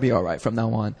 Okay, they'll be all right from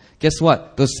now on. Guess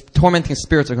what? Those tormenting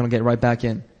spirits are going to get right back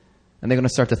in. And they're going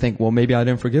to start to think, well, maybe I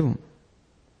didn't forgive them.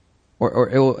 Or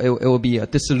it will be a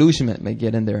disillusionment may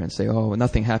get in there and say,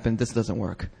 nothing happened. This doesn't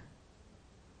work.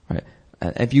 Right?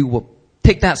 And if you will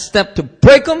take that step to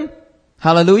break them,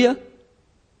 hallelujah,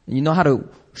 and you know how to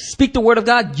speak the Word of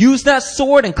God, use that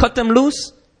sword and cut them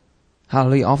loose,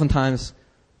 hallelujah, oftentimes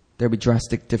there'll be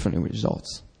drastic different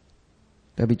results.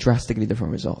 There'll be drastically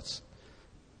different results.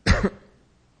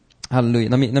 Hallelujah.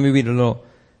 Let me read a little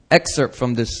excerpt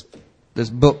from this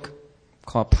book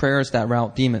called Prayers That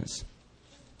Rout Demons.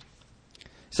 It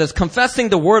says, confessing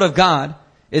the Word of God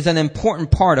is an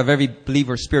important part of every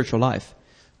believer's spiritual life.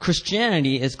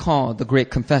 Christianity is called the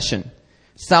Great Confession.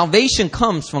 Salvation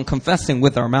comes from confessing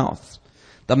with our mouth.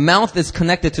 The mouth is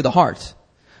connected to the heart.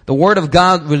 The Word of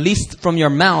God released from your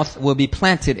mouth will be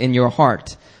planted in your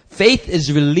heart. Faith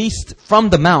is released from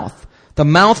the mouth. The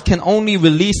mouth can only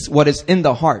release what is in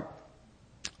the heart.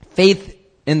 Faith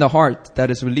in the heart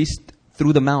that is released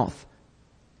through the mouth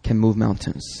can move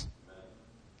mountains.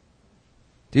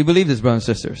 Do you believe this, brothers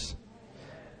and sisters?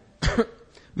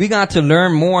 We got to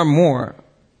learn more and more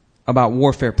about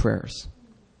warfare prayers.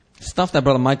 Stuff that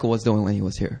Brother Michael was doing when he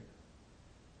was here.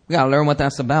 We got to learn what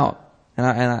that's about.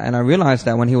 And I realized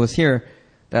that when he was here,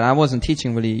 that I wasn't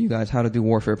teaching really you guys how to do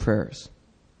warfare prayers.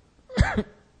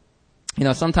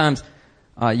 Sometimes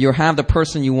you'll have the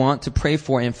person you want to pray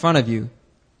for in front of you.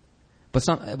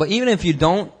 But even if you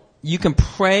don't, you can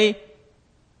pray,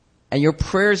 and your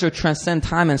prayers will transcend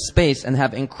time and space and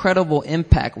have incredible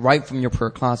impact right from your prayer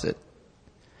closet.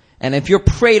 And if you're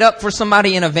prayed up for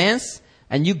somebody in advance,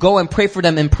 and you go and pray for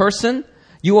them in person,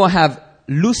 you will have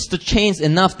loosed the chains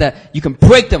enough that you can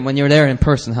break them when you're there in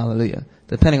person. Hallelujah.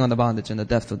 Depending on the bondage and the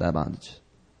depth of that bondage.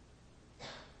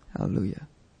 Hallelujah.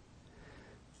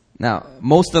 Now,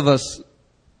 most of us,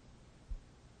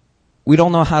 we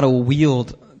don't know how to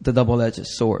wield the double-edged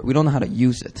sword. We don't know how to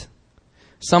use it.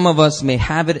 Some of us may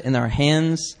have it in our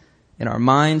hands, in our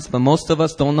minds, but most of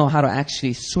us don't know how to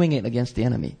actually swing it against the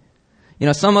enemy.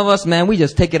 Some of us, man, we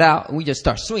just take it out and we just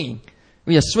start swinging.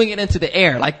 We just swing it into the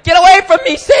air, like, get away from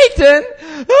me, Satan!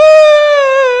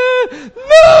 Ah,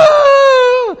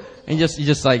 no! And you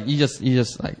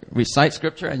just recite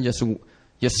scripture and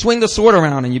you swing the sword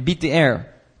around and you beat the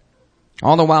air.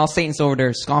 All the while Satan's over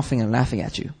there scoffing and laughing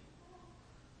at you.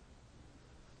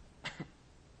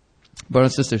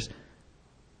 Brothers and sisters,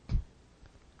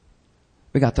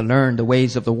 we got to learn the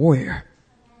ways of the warrior.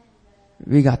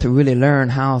 We got to really learn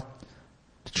how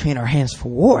to train our hands for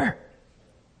war.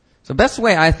 So the best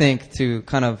way, I think, to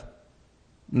kind of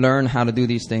learn how to do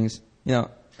these things,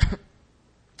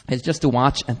 is just to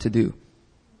watch and to do.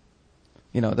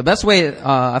 The best way,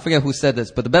 I forget who said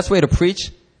this, but the best way to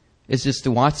preach is just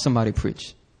to watch somebody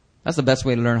preach. That's the best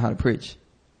way to learn how to preach.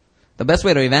 The best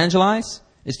way to evangelize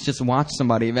is just watch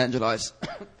somebody evangelize.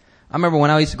 I remember when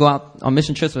I used to go out on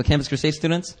mission trips with Campus Crusade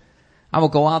students, I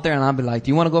would go out there and I'd be like, do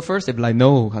you want to go first? They'd be like,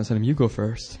 no. I said, you go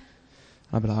first.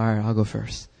 I'd be like, all right, I'll go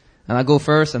first. And I go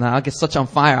first and I'll get such on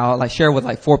fire. I'll share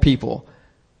with 4 people.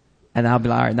 And I'll be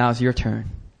like, all right, now it's your turn.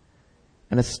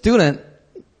 And the student,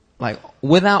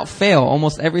 without fail,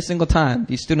 almost every single time,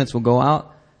 these students will go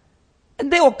out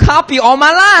and they will copy all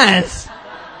my lines.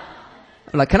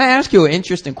 I'm like, can I ask you an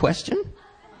interesting question?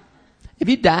 If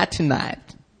you died tonight,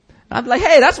 I'd be like,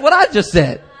 hey, that's what I just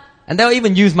said. And they'll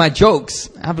even use my jokes.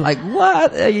 I'd be like,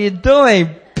 what are you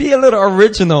doing? Be a little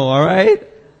original, all right?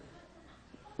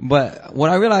 But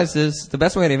what I realized is the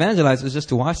best way to evangelize is just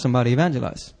to watch somebody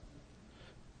evangelize.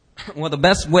 Well, the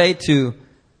best way to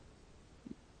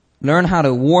learn how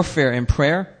to warfare in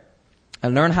prayer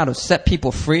and learn how to set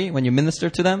people free when you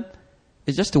minister to them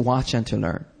is just to watch and to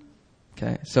learn.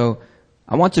 Okay, so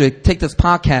I want you to take this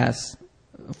podcast,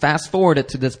 fast forward it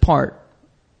to this part,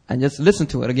 and just listen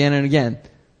to it again and again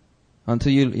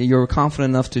until you're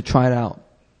confident enough to try it out.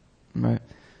 All right.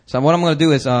 So what I'm going to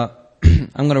do is I'm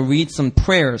going to read some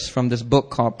prayers from this book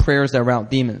called Prayers That Rout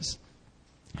Demons.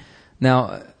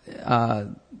 Now,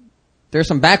 there's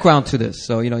some background to this,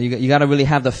 so you got to really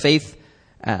have the faith.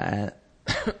 Well,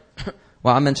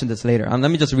 I'll mention this later. Let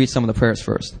me just read some of the prayers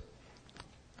first.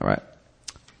 All right.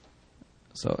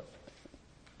 So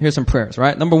here's some prayers.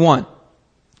 Right. Number 1.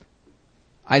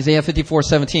 Isaiah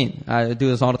 54:17. I do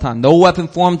this all the time. No weapon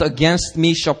formed against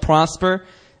me shall prosper,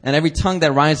 and every tongue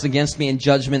that rises against me in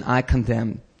judgment I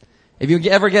condemn. If you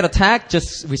ever get attacked,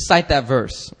 just recite that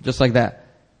verse, just like that,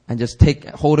 and just take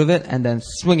hold of it and then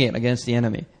swing it against the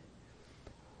enemy.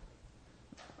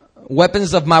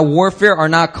 Weapons of my warfare are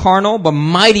not carnal, but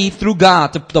mighty through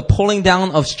God to the pulling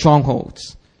down of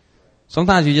strongholds.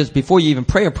 Sometimes before you even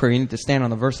pray a prayer, you need to stand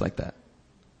on a verse like that.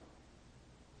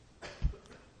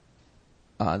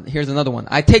 Here's another one.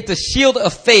 I take the shield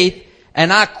of faith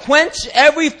and I quench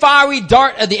every fiery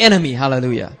dart of the enemy.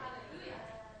 Hallelujah.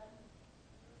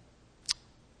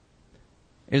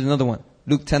 Here's another one.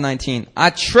 Luke 10:19.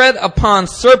 I tread upon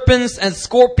serpents and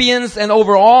scorpions and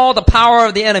over all the power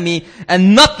of the enemy,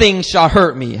 and nothing shall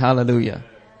hurt me. Hallelujah.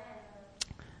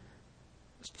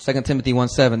 2 Timothy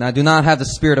 1:7. I do not have the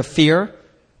spirit of fear,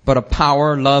 but of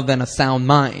power, love, and a sound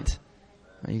mind.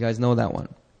 You guys know that one.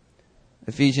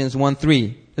 Ephesians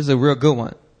 1:3. This is a real good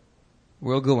one.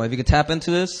 Real good one. If you can tap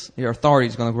into this, your authority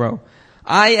is going to grow.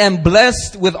 I am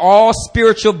blessed with all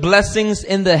spiritual blessings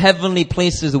in the heavenly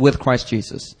places with Christ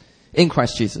Jesus. In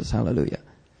Christ Jesus. Hallelujah.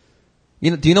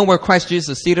 Do you know where Christ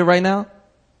Jesus is seated right now?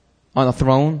 On a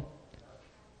throne.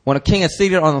 When a king is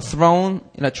seated on a throne,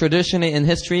 traditionally in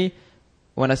history,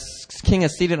 when a king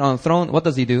is seated on a throne, what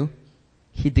does he do?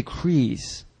 He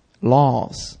decrees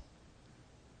laws.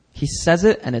 He says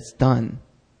it and it's done.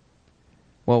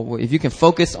 Well, if you can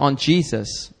focus on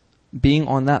Jesus being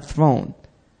on that throne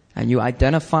and you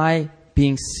identify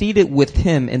being seated with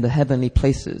him in the heavenly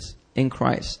places in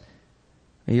Christ,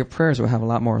 your prayers will have a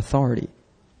lot more authority.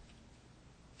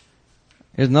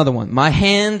 Here's another one. My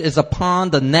hand is upon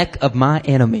the neck of my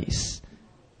enemies.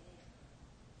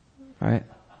 All right.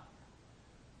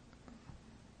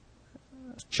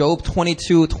 Job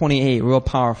 22:28, real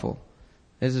powerful.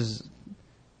 This is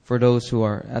for those who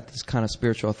are at this kind of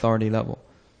spiritual authority level.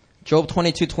 Job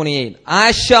 22:28.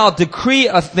 I shall decree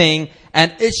a thing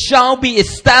and it shall be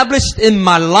established in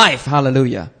my life.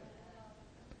 Hallelujah.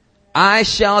 I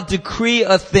shall decree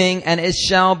a thing and it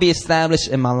shall be established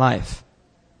in my life.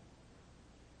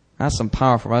 That's some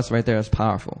powerful. That's right there. That's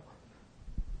powerful.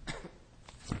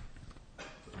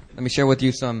 Let me share with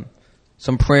you some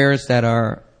prayers that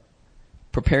are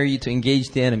prepare you to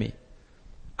engage the enemy.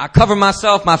 I cover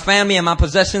myself, my family, and my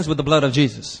possessions with the blood of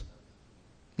Jesus.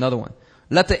 Another one.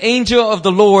 Let the angel of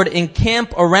the Lord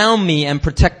encamp around me and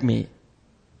protect me.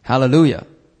 Hallelujah.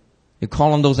 You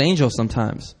call on those angels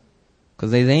sometimes,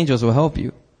 because these angels will help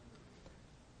you.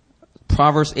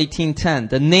 Proverbs 18:10.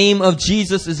 The name of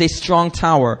Jesus is a strong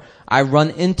tower. I run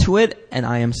into it and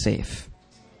I am safe.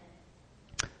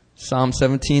 Psalm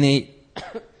 17:8.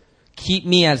 Keep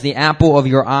me as the apple of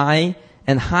your eye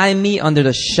and hide me under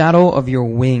the shadow of your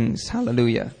wings.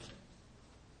 Hallelujah.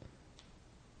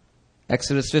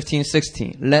 Exodus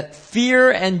 15:16. Let fear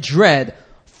and dread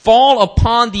fall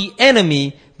upon the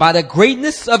enemy by the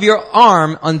greatness of your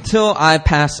arm until I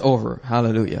pass over.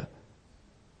 Hallelujah.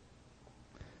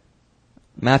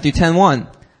 Matthew 10:1.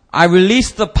 I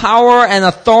release the power and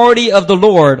authority of the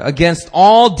Lord against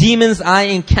all demons I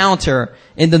encounter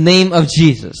in the name of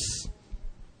Jesus.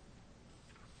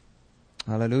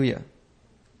 Hallelujah.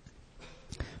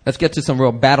 Let's get to some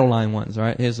real battle line ones, all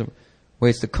right? Here's the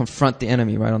ways to confront the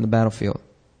enemy right on the battlefield.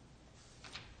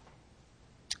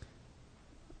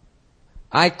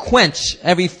 I quench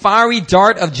every fiery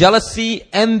dart of jealousy,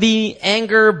 envy,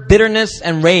 anger, bitterness,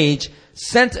 and rage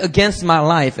sent against my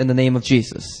life in the name of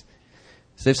Jesus.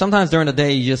 So if sometimes during the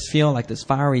day you just feel like this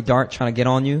fiery dart trying to get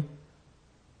on you,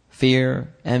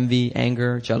 fear, envy,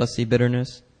 anger, jealousy,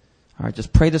 bitterness, all right,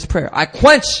 just pray this prayer. I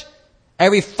quench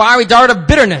every fiery dart of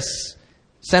bitterness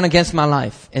sent against my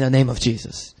life in the name of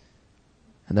Jesus.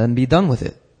 And then be done with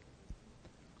it.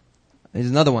 There's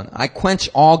another one. I quench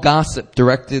all gossip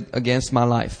directed against my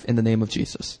life in the name of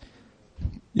Jesus.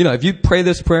 If you pray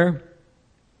this prayer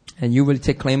and you really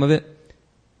take claim of it,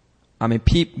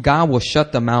 God will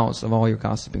shut the mouths of all your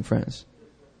gossiping friends.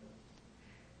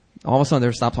 All of a sudden,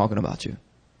 they'll stop talking about you.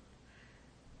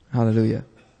 Hallelujah.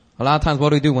 A lot of times, what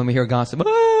do we do when we hear gossip? Oh,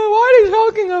 why are they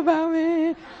talking about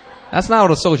me? That's not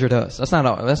what a soldier does. That's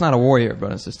not a warrior,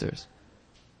 brothers and sisters.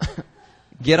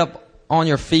 Get up on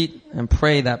your feet and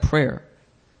pray that prayer.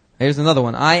 Here's another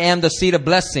one. I am the seed of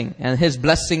blessing, and his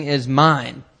blessing is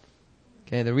mine.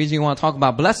 Okay, the reason you want to talk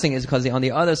about blessing is because on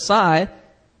the other side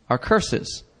are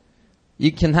curses.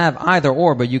 You can have either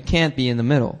or, but you can't be in the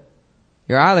middle.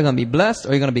 You're either going to be blessed or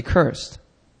you're going to be cursed.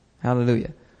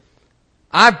 Hallelujah.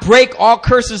 I break all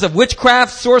curses of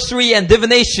witchcraft, sorcery, and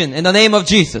divination in the name of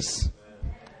Jesus.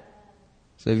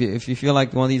 So if you feel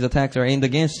like one of these attacks are aimed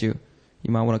against you,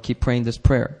 you might want to keep praying this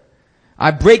prayer. I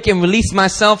break and release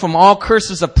myself from all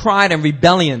curses of pride and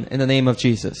rebellion in the name of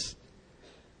Jesus.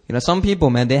 Some people,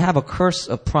 man, they have a curse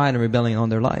of pride and rebellion on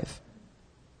their life.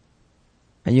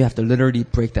 And you have to literally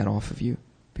break that off of you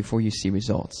before you see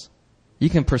results. You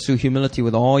can pursue humility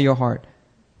with all your heart,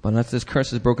 but unless this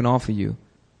curse is broken off of you,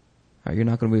 you're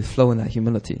not going to really flow in that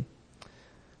humility.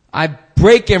 I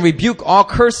break and rebuke all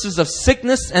curses of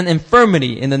sickness and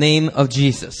infirmity in the name of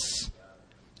Jesus.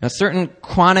 Now, certain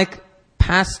chronic,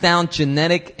 passed down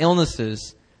genetic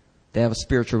illnesses, they have a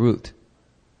spiritual root.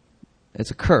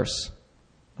 It's a curse.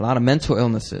 A lot of mental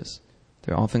illnesses,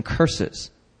 they're often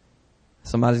curses.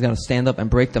 Somebody's going to stand up and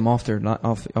break them off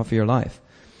of your life.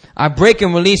 I break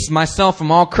and release myself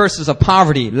from all curses of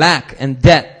poverty, lack, and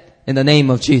debt in the name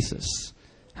of Jesus.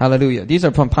 Hallelujah. These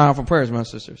are some powerful prayers, my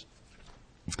sisters.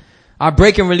 I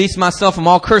break and release myself from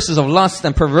all curses of lust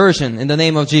and perversion in the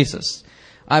name of Jesus.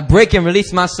 I break and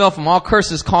release myself from all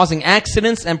curses causing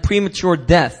accidents and premature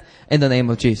death in the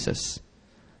name of Jesus.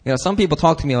 Some people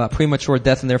talk to me about premature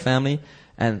death in their family,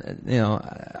 and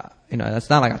it's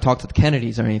not like I talk to the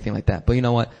Kennedys or anything like that. But you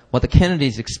know what? What the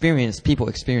Kennedys experience, people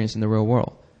experience in the real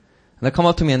world. And they come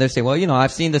up to me and they say, well,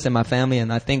 I've seen this in my family,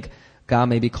 and I think God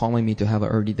may be calling me to have an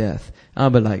early death. And I'll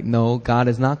be like, no, God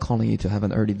is not calling you to have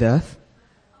an early death.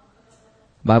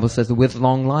 The Bible says, with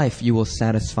long life you will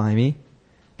satisfy me.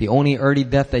 The only early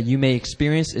death that you may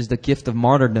experience is the gift of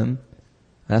martyrdom.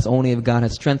 That's only if God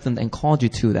has strengthened and called you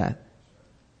to that.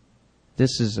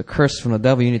 This is a curse from the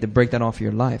devil. You need to break that off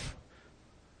your life.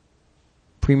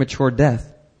 Premature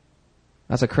death.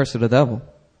 That's a curse of the devil.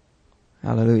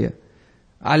 Hallelujah.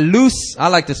 I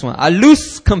like this one. I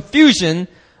loose confusion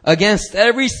against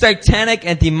every satanic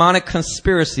and demonic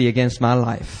conspiracy against my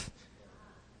life.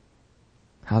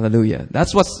 Hallelujah.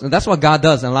 That's what God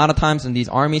does. And a lot of times in these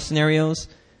army scenarios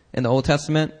in the Old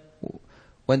Testament,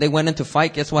 when they went into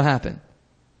fight, guess what happened?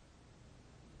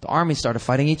 The army started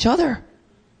fighting each other.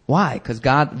 Why? Because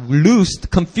God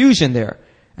loosed confusion there.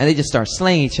 And they just start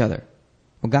slaying each other.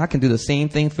 Well, God can do the same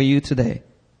thing for you today.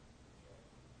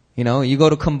 You go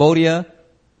to Cambodia.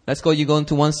 You go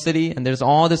into one city and there's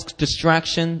all this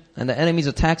distraction and the enemy's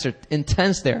attacks are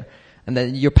intense there. And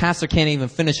then your pastor can't even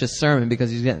finish his sermon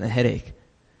because he's getting a headache.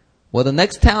 Well, the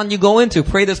next town you go into,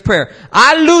 pray this prayer.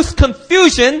 I loose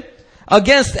confusion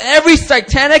against every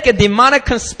satanic and demonic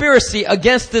conspiracy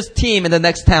against this team in the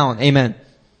next town. Amen.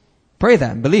 Pray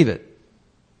that and believe it.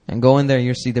 And go in there and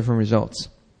you'll see different results.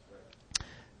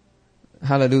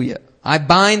 Hallelujah. I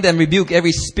bind and rebuke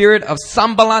every spirit of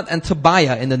Sanballat and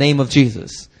Tobiah in the name of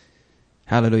Jesus.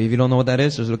 Hallelujah. If you don't know what that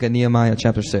is, just look at Nehemiah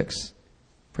chapter 6.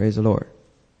 Praise the Lord.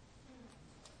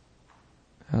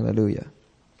 Hallelujah.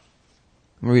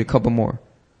 I'm going to read a couple more.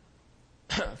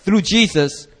 Through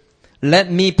Jesus,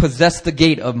 let me possess the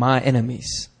gate of my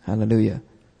enemies. Hallelujah.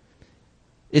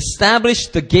 Establish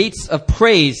the gates of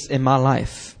praise in my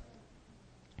life.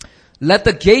 Let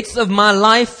the gates of my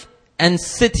life and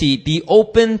city be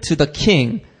open to the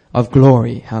King of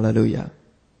glory. Hallelujah.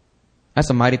 That's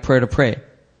a mighty prayer to pray.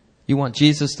 You want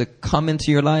Jesus to come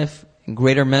into your life in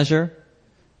greater measure?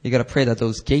 You got to pray that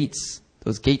those gates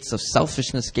of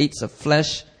selfishness, gates of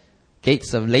flesh,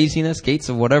 gates of laziness, gates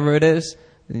of whatever it is,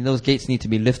 those gates need to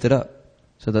be lifted up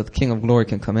so that the King of glory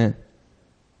can come in.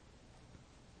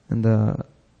 And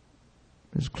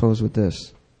let's close with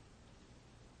this.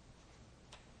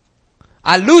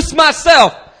 I loose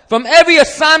myself from every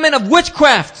assignment of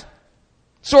witchcraft,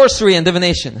 sorcery, and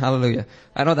divination. Hallelujah.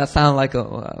 I know that sounded like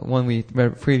one we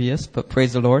read previous, but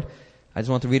praise the Lord. I just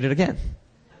want to read it again.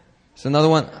 It's another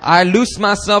one. I loose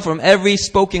myself from every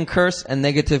spoken curse and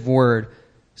negative word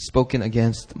spoken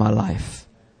against my life.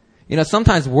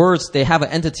 Sometimes words, they have an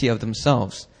entity of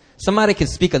themselves. Somebody can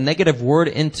speak a negative word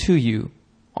into you,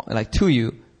 to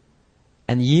you,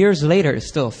 and years later it's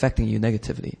still affecting you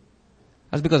negatively.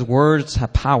 That's because words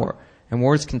have power. And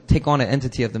words can take on an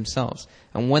entity of themselves.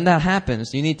 And when that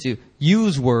happens, you need to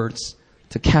use words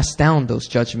to cast down those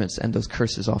judgments and those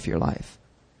curses off your life.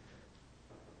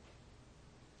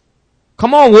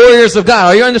 Come on, warriors of God.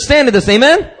 Are you understanding this?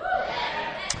 Amen?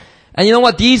 And you know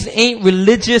what? These ain't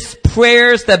religious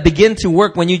prayers that begin to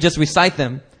work when you just recite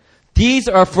them. These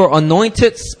are for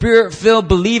anointed, spirit-filled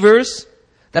believers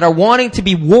that are wanting to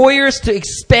be warriors to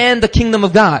expand the kingdom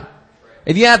of God.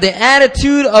 If you have the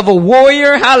attitude of a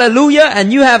warrior, hallelujah,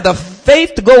 and you have the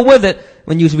faith to go with it,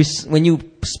 when you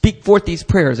speak forth these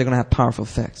prayers, they're going to have powerful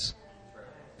effects.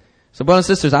 So brothers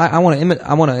and sisters, I want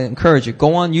to encourage you.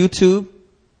 Go on YouTube.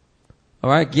 All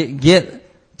right.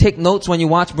 Take notes when you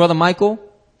watch Brother Michael.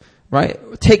 Right.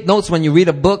 Take notes when you read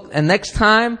a book. And next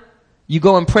time you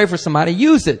go and pray for somebody,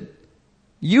 use it.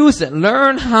 Use it.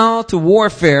 Learn how to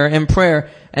warfare in prayer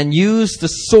and use the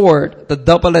sword, the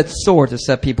double-edged sword, to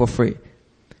set people free.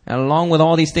 And along with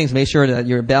all these things, make sure that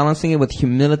you're balancing it with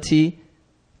humility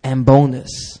and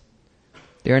boldness.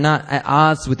 They're not at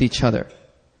odds with each other.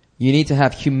 You need to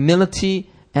have humility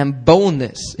and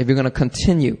boldness if you're going to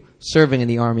continue serving in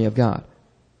the army of God.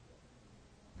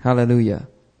 Hallelujah.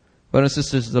 Brothers and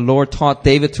sisters, the Lord taught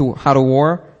David how to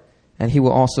war, and He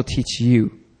will also teach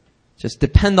you. Just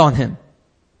depend on Him.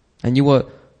 And you will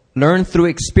learn through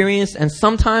experience, and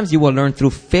sometimes you will learn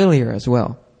through failure as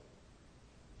well.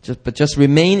 Just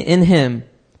remain in Him,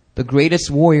 the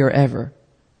greatest warrior ever,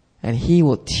 and He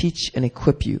will teach and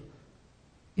equip you.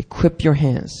 Equip your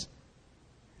hands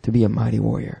to be a mighty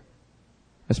warrior.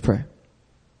 Let's pray.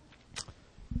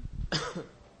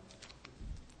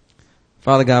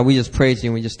 Father God, we just praise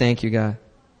You and we just thank You, God.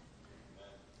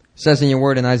 It says in Your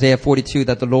word in Isaiah 42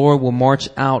 that the Lord will march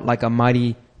out like a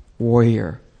mighty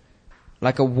warrior.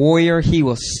 Like a warrior, He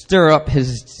will stir up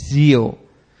His zeal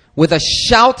With a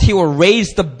shout, he will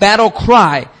raise the battle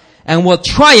cry and will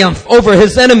triumph over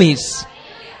his enemies.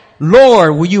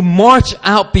 Lord, will you march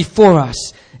out before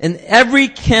us in every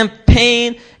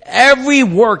campaign, every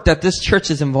work that this church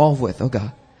is involved with, oh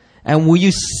God. And will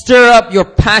you stir up your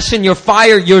passion, your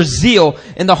fire, your zeal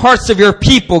in the hearts of your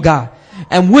people, God.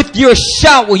 And with your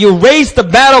shout, will you raise the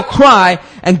battle cry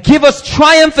and give us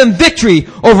triumph and victory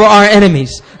over our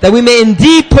enemies, that we may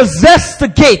indeed possess the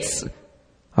gates of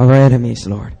our enemies,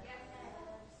 Lord.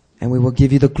 And we will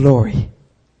give you the glory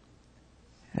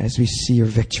as we see your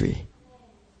victory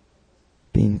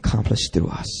being accomplished through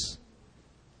us.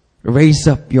 Raise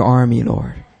up your army,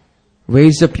 Lord.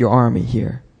 Raise up your army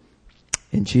here.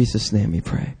 In Jesus' name we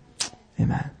pray.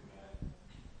 Amen.